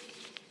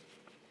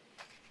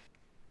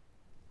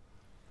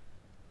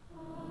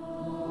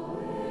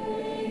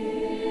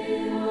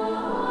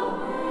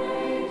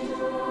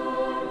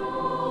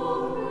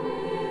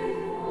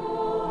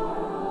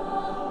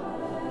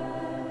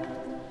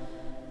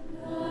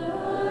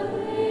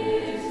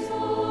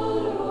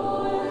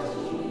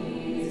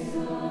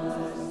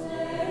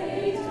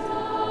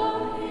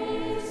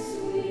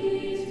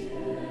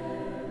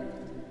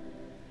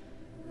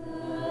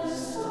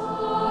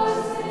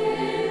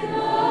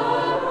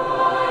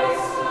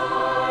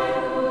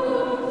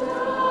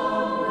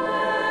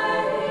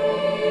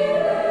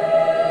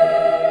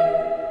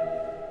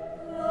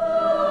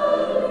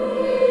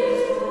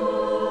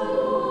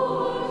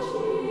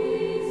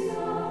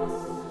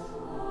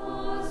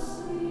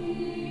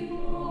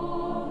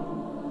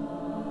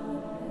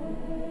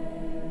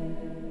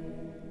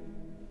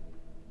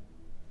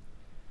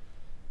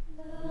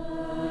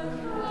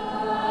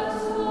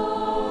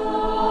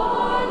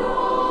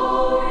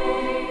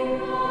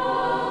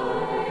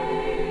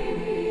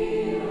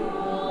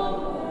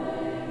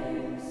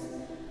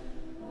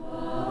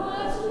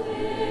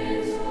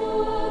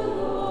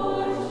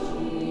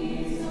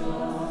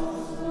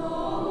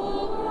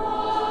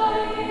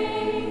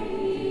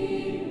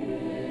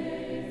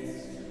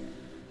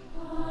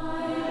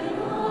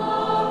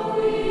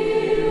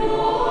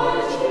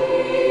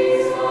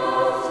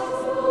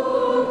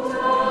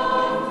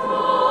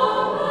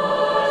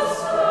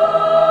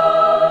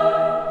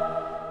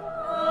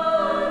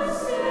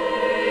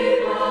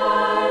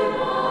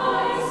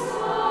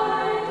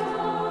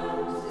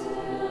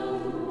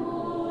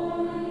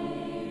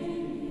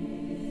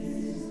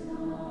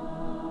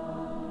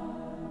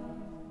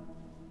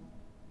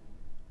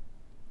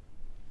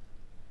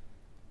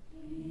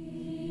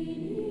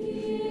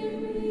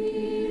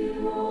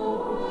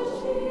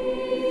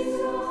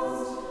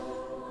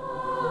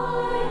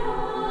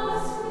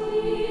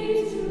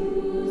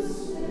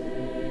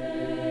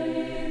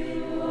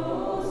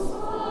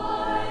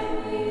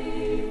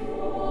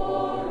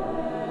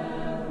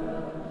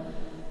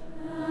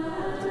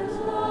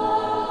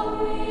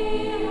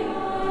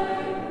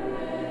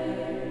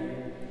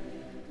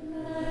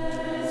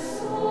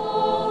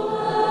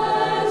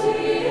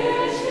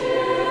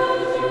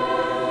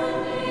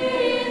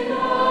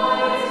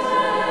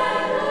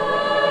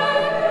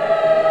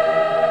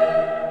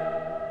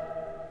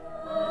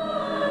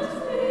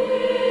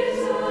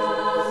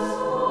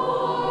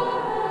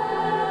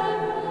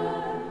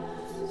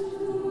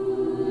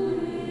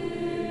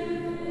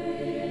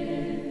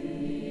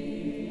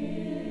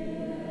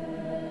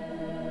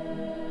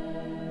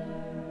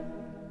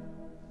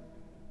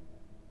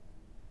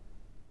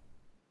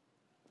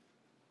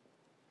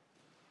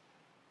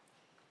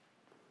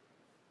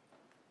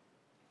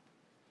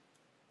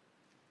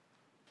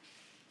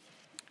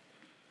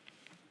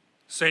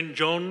 St.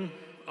 John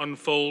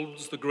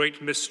unfolds the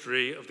great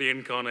mystery of the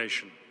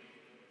Incarnation.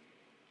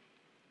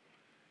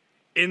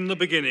 In the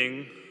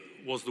beginning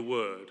was the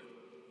Word,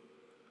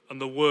 and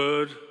the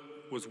Word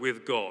was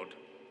with God,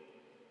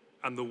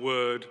 and the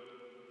Word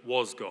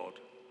was God.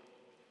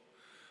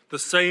 The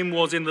same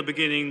was in the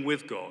beginning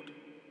with God.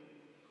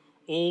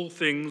 All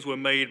things were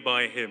made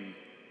by him,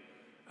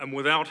 and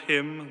without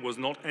him was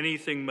not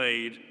anything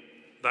made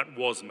that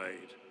was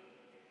made.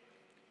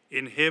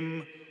 In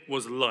him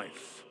was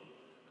life,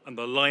 and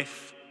the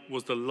life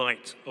was the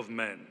light of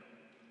men.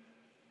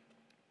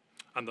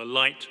 And the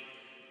light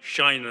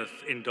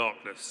shineth in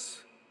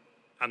darkness,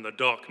 and the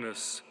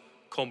darkness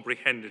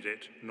comprehended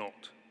it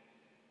not.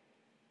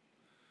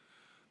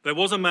 There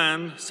was a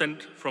man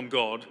sent from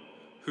God,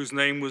 whose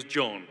name was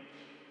John.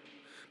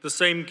 The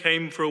same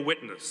came for a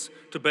witness,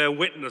 to bear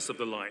witness of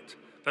the light,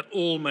 that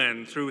all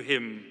men through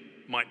him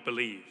might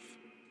believe.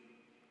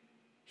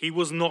 He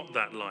was not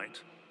that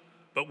light,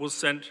 but was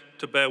sent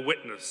to bear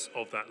witness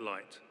of that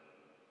light.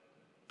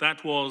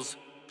 That was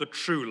the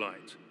true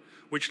light,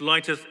 which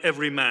lighteth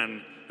every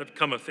man that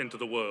cometh into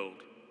the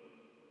world.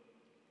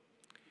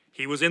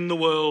 He was in the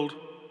world,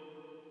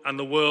 and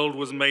the world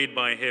was made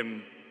by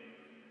him,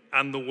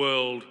 and the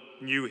world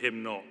knew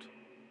him not.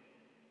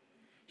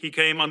 He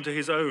came unto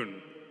his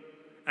own,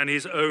 and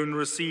his own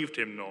received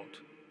him not.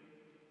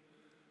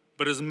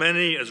 But as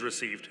many as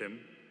received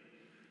him,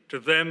 to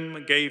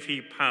them gave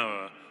he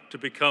power to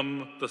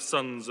become the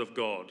sons of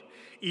God,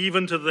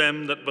 even to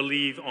them that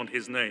believe on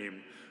his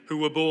name, who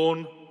were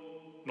born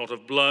not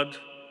of blood,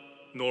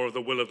 nor of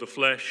the will of the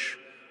flesh,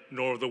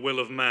 nor of the will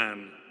of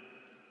man,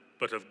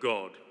 but of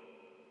God.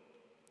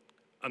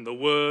 And the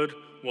Word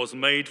was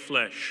made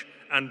flesh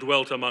and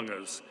dwelt among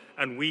us,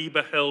 and we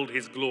beheld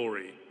his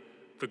glory,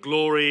 the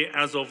glory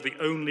as of the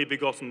only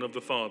begotten of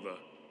the Father,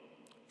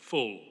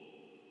 full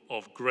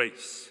of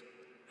grace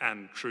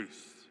and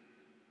truth.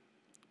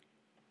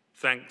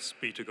 Thanks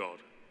be to God.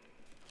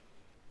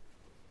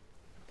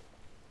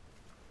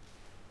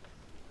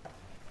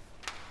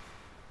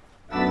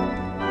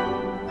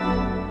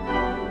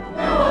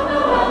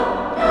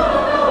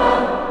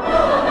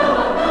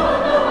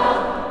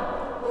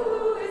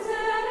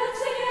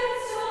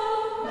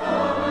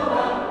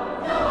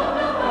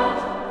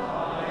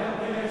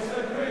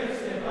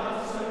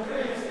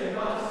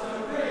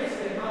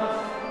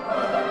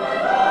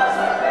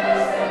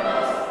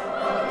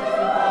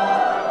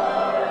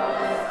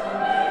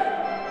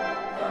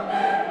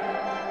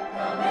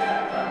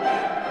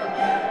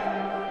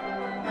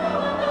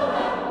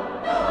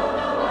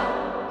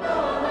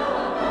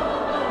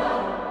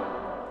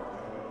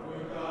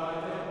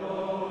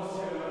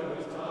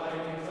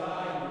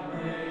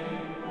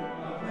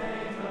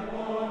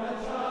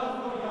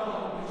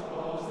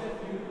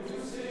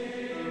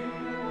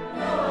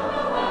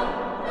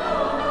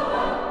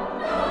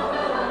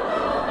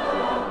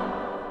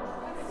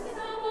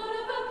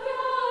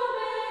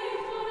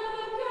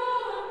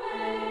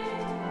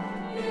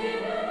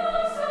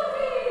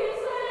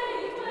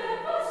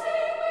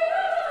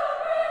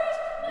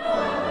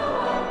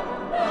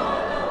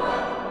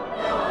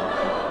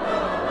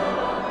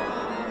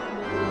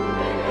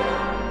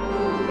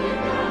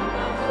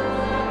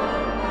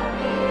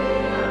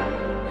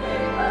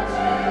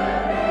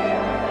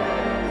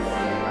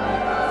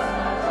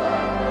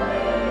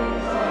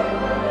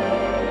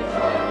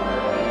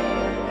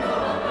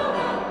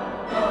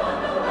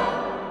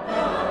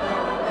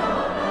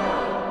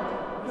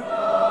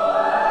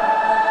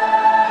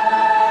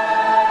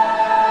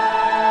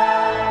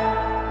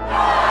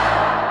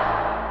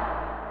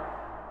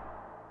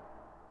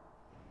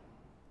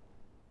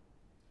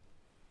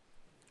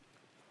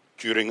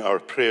 During our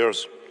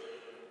prayers,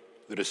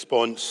 the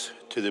response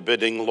to the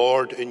bidding,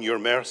 Lord, in your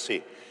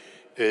mercy,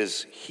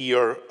 is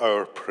hear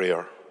our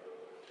prayer.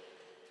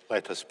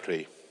 Let us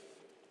pray.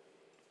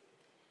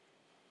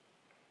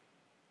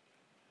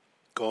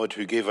 God,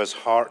 who gave us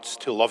hearts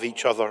to love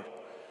each other,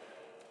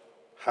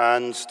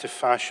 hands to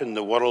fashion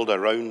the world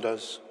around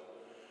us,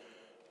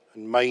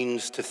 and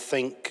minds to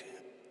think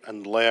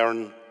and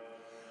learn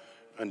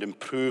and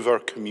improve our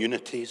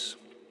communities,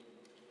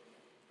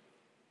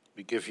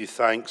 we give you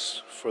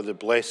thanks for the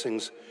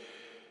blessings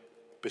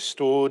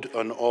bestowed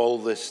on all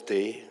this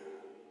day.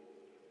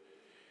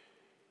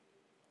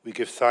 We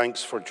give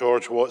thanks for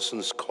George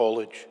Watson's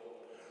College,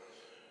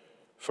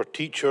 for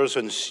teachers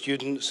and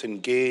students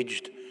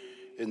engaged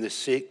in the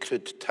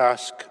sacred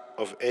task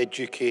of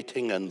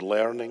educating and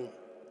learning,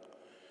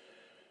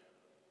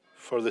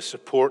 for the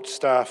support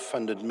staff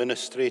and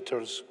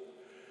administrators,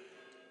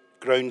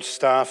 ground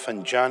staff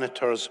and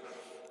janitors,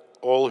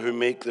 all who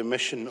make the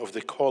mission of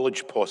the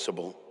college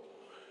possible.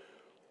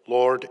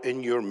 Lord,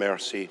 in your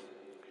mercy,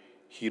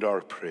 hear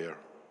our prayer.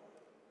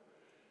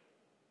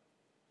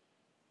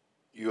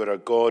 You are a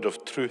God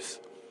of truth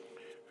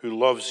who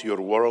loves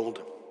your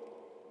world.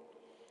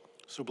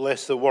 So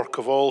bless the work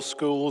of all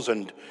schools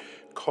and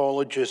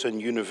colleges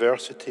and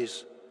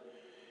universities,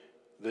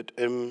 that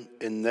in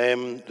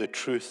them the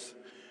truth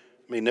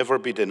may never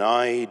be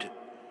denied,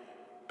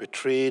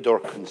 betrayed, or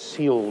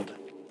concealed,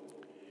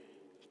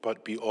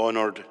 but be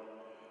honored,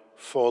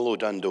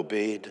 followed, and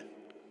obeyed.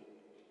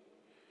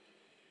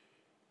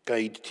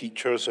 Guide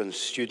teachers and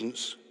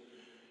students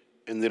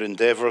in their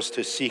endeavors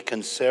to seek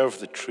and serve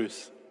the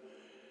truth.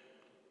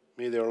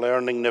 May their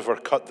learning never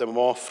cut them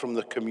off from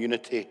the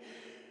community,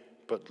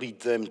 but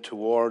lead them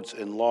towards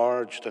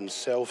enlarged and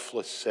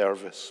selfless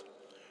service.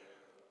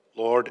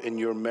 Lord, in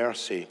your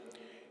mercy,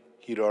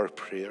 hear our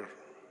prayer.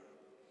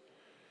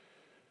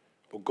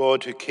 O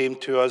God, who came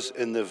to us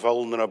in the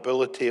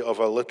vulnerability of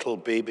a little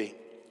baby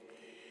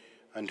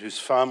and whose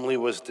family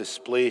was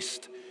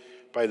displaced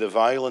by the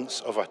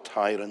violence of a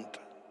tyrant,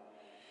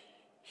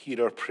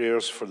 hear our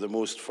prayers for the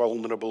most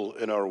vulnerable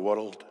in our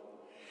world,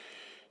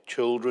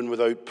 children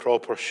without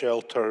proper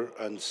shelter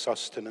and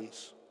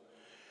sustenance,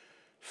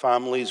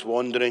 families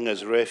wandering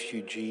as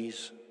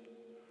refugees,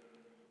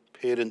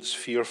 parents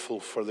fearful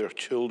for their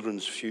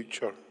children's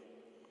future.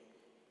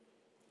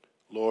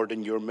 Lord,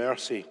 in your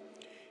mercy,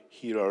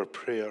 hear our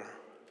prayer.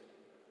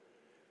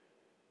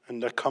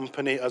 And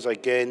accompany us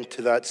again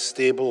to that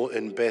stable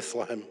in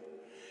Bethlehem,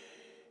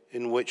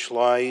 in which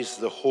lies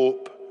the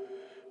hope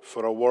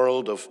for a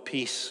world of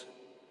peace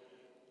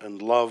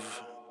and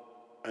love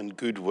and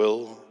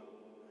goodwill.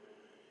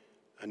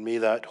 And may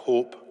that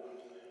hope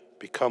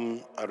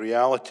become a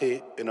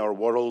reality in our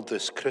world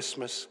this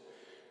Christmas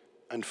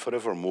and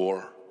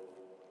forevermore.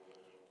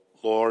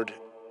 Lord,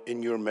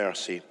 in your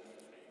mercy,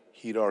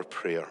 hear our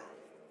prayer.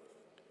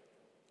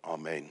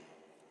 Amen.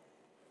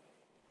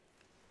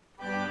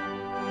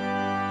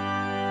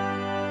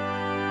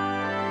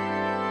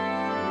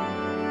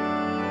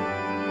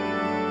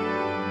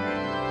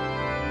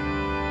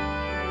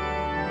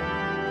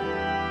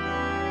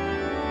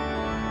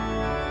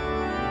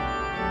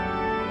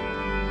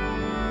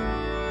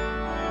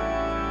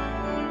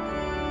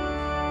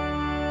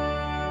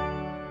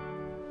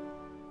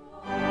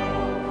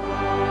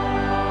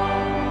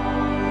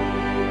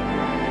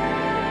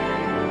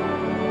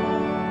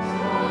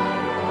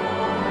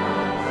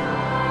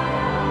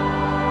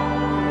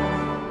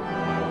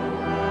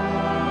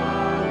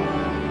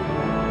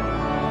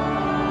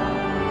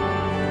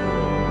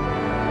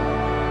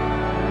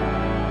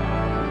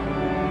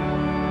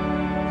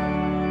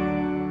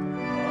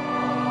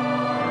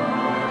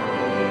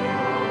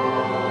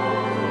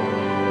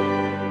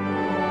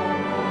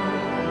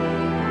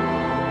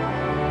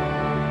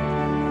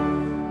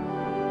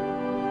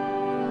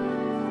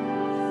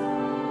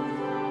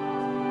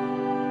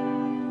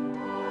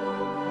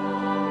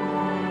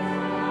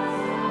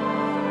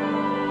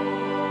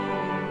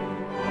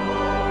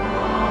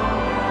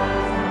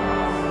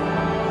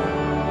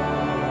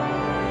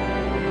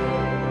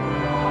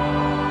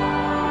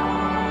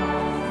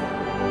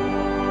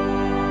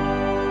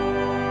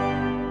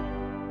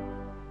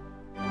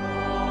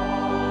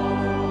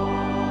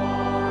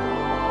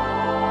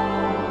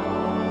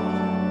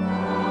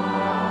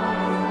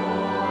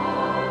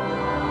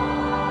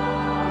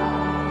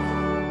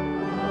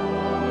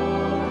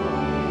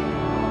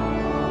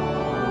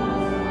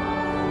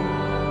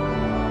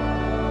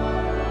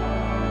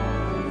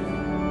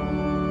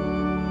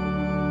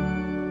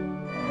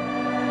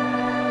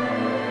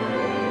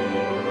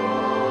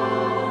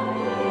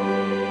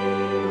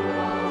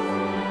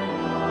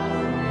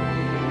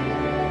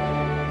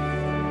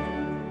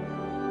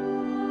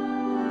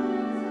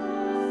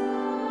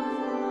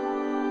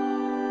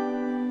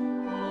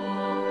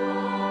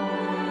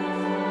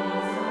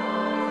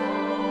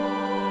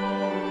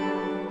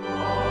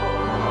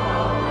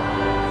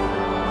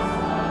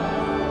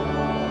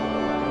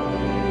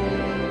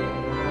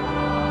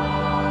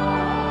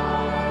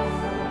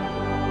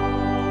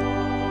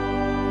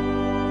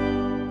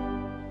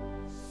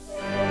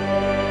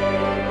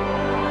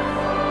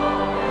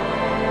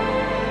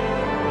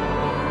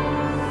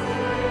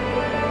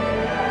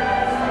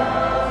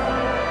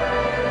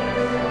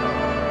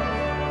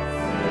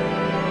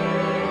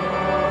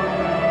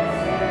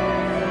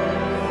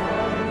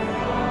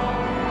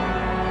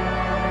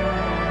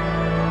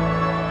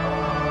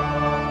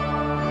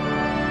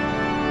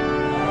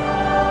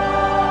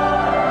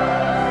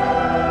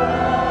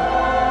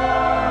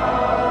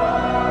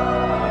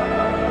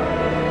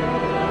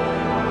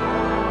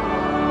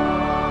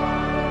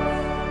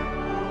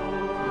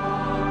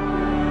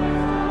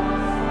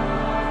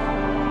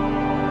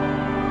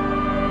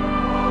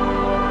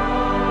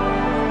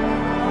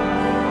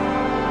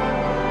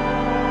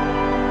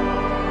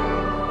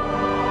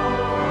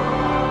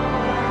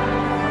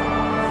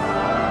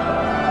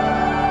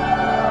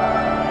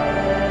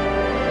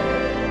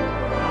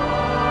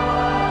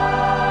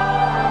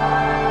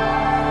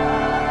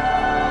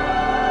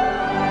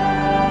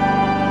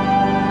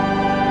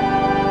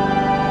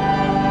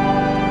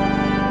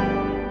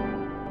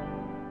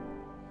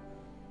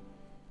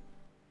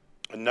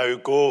 Now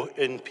go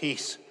in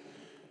peace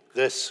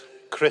this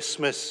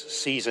Christmas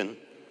season.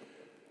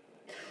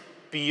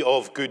 Be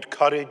of good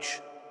courage.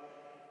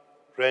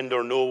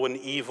 Render no one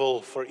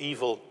evil for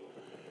evil,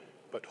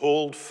 but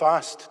hold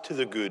fast to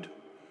the good.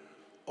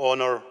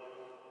 Honor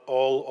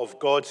all of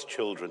God's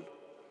children.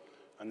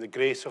 And the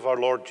grace of our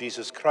Lord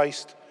Jesus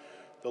Christ,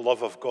 the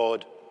love of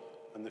God,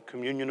 and the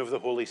communion of the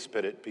Holy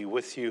Spirit be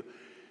with you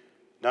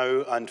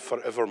now and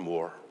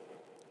forevermore.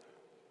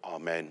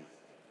 Amen.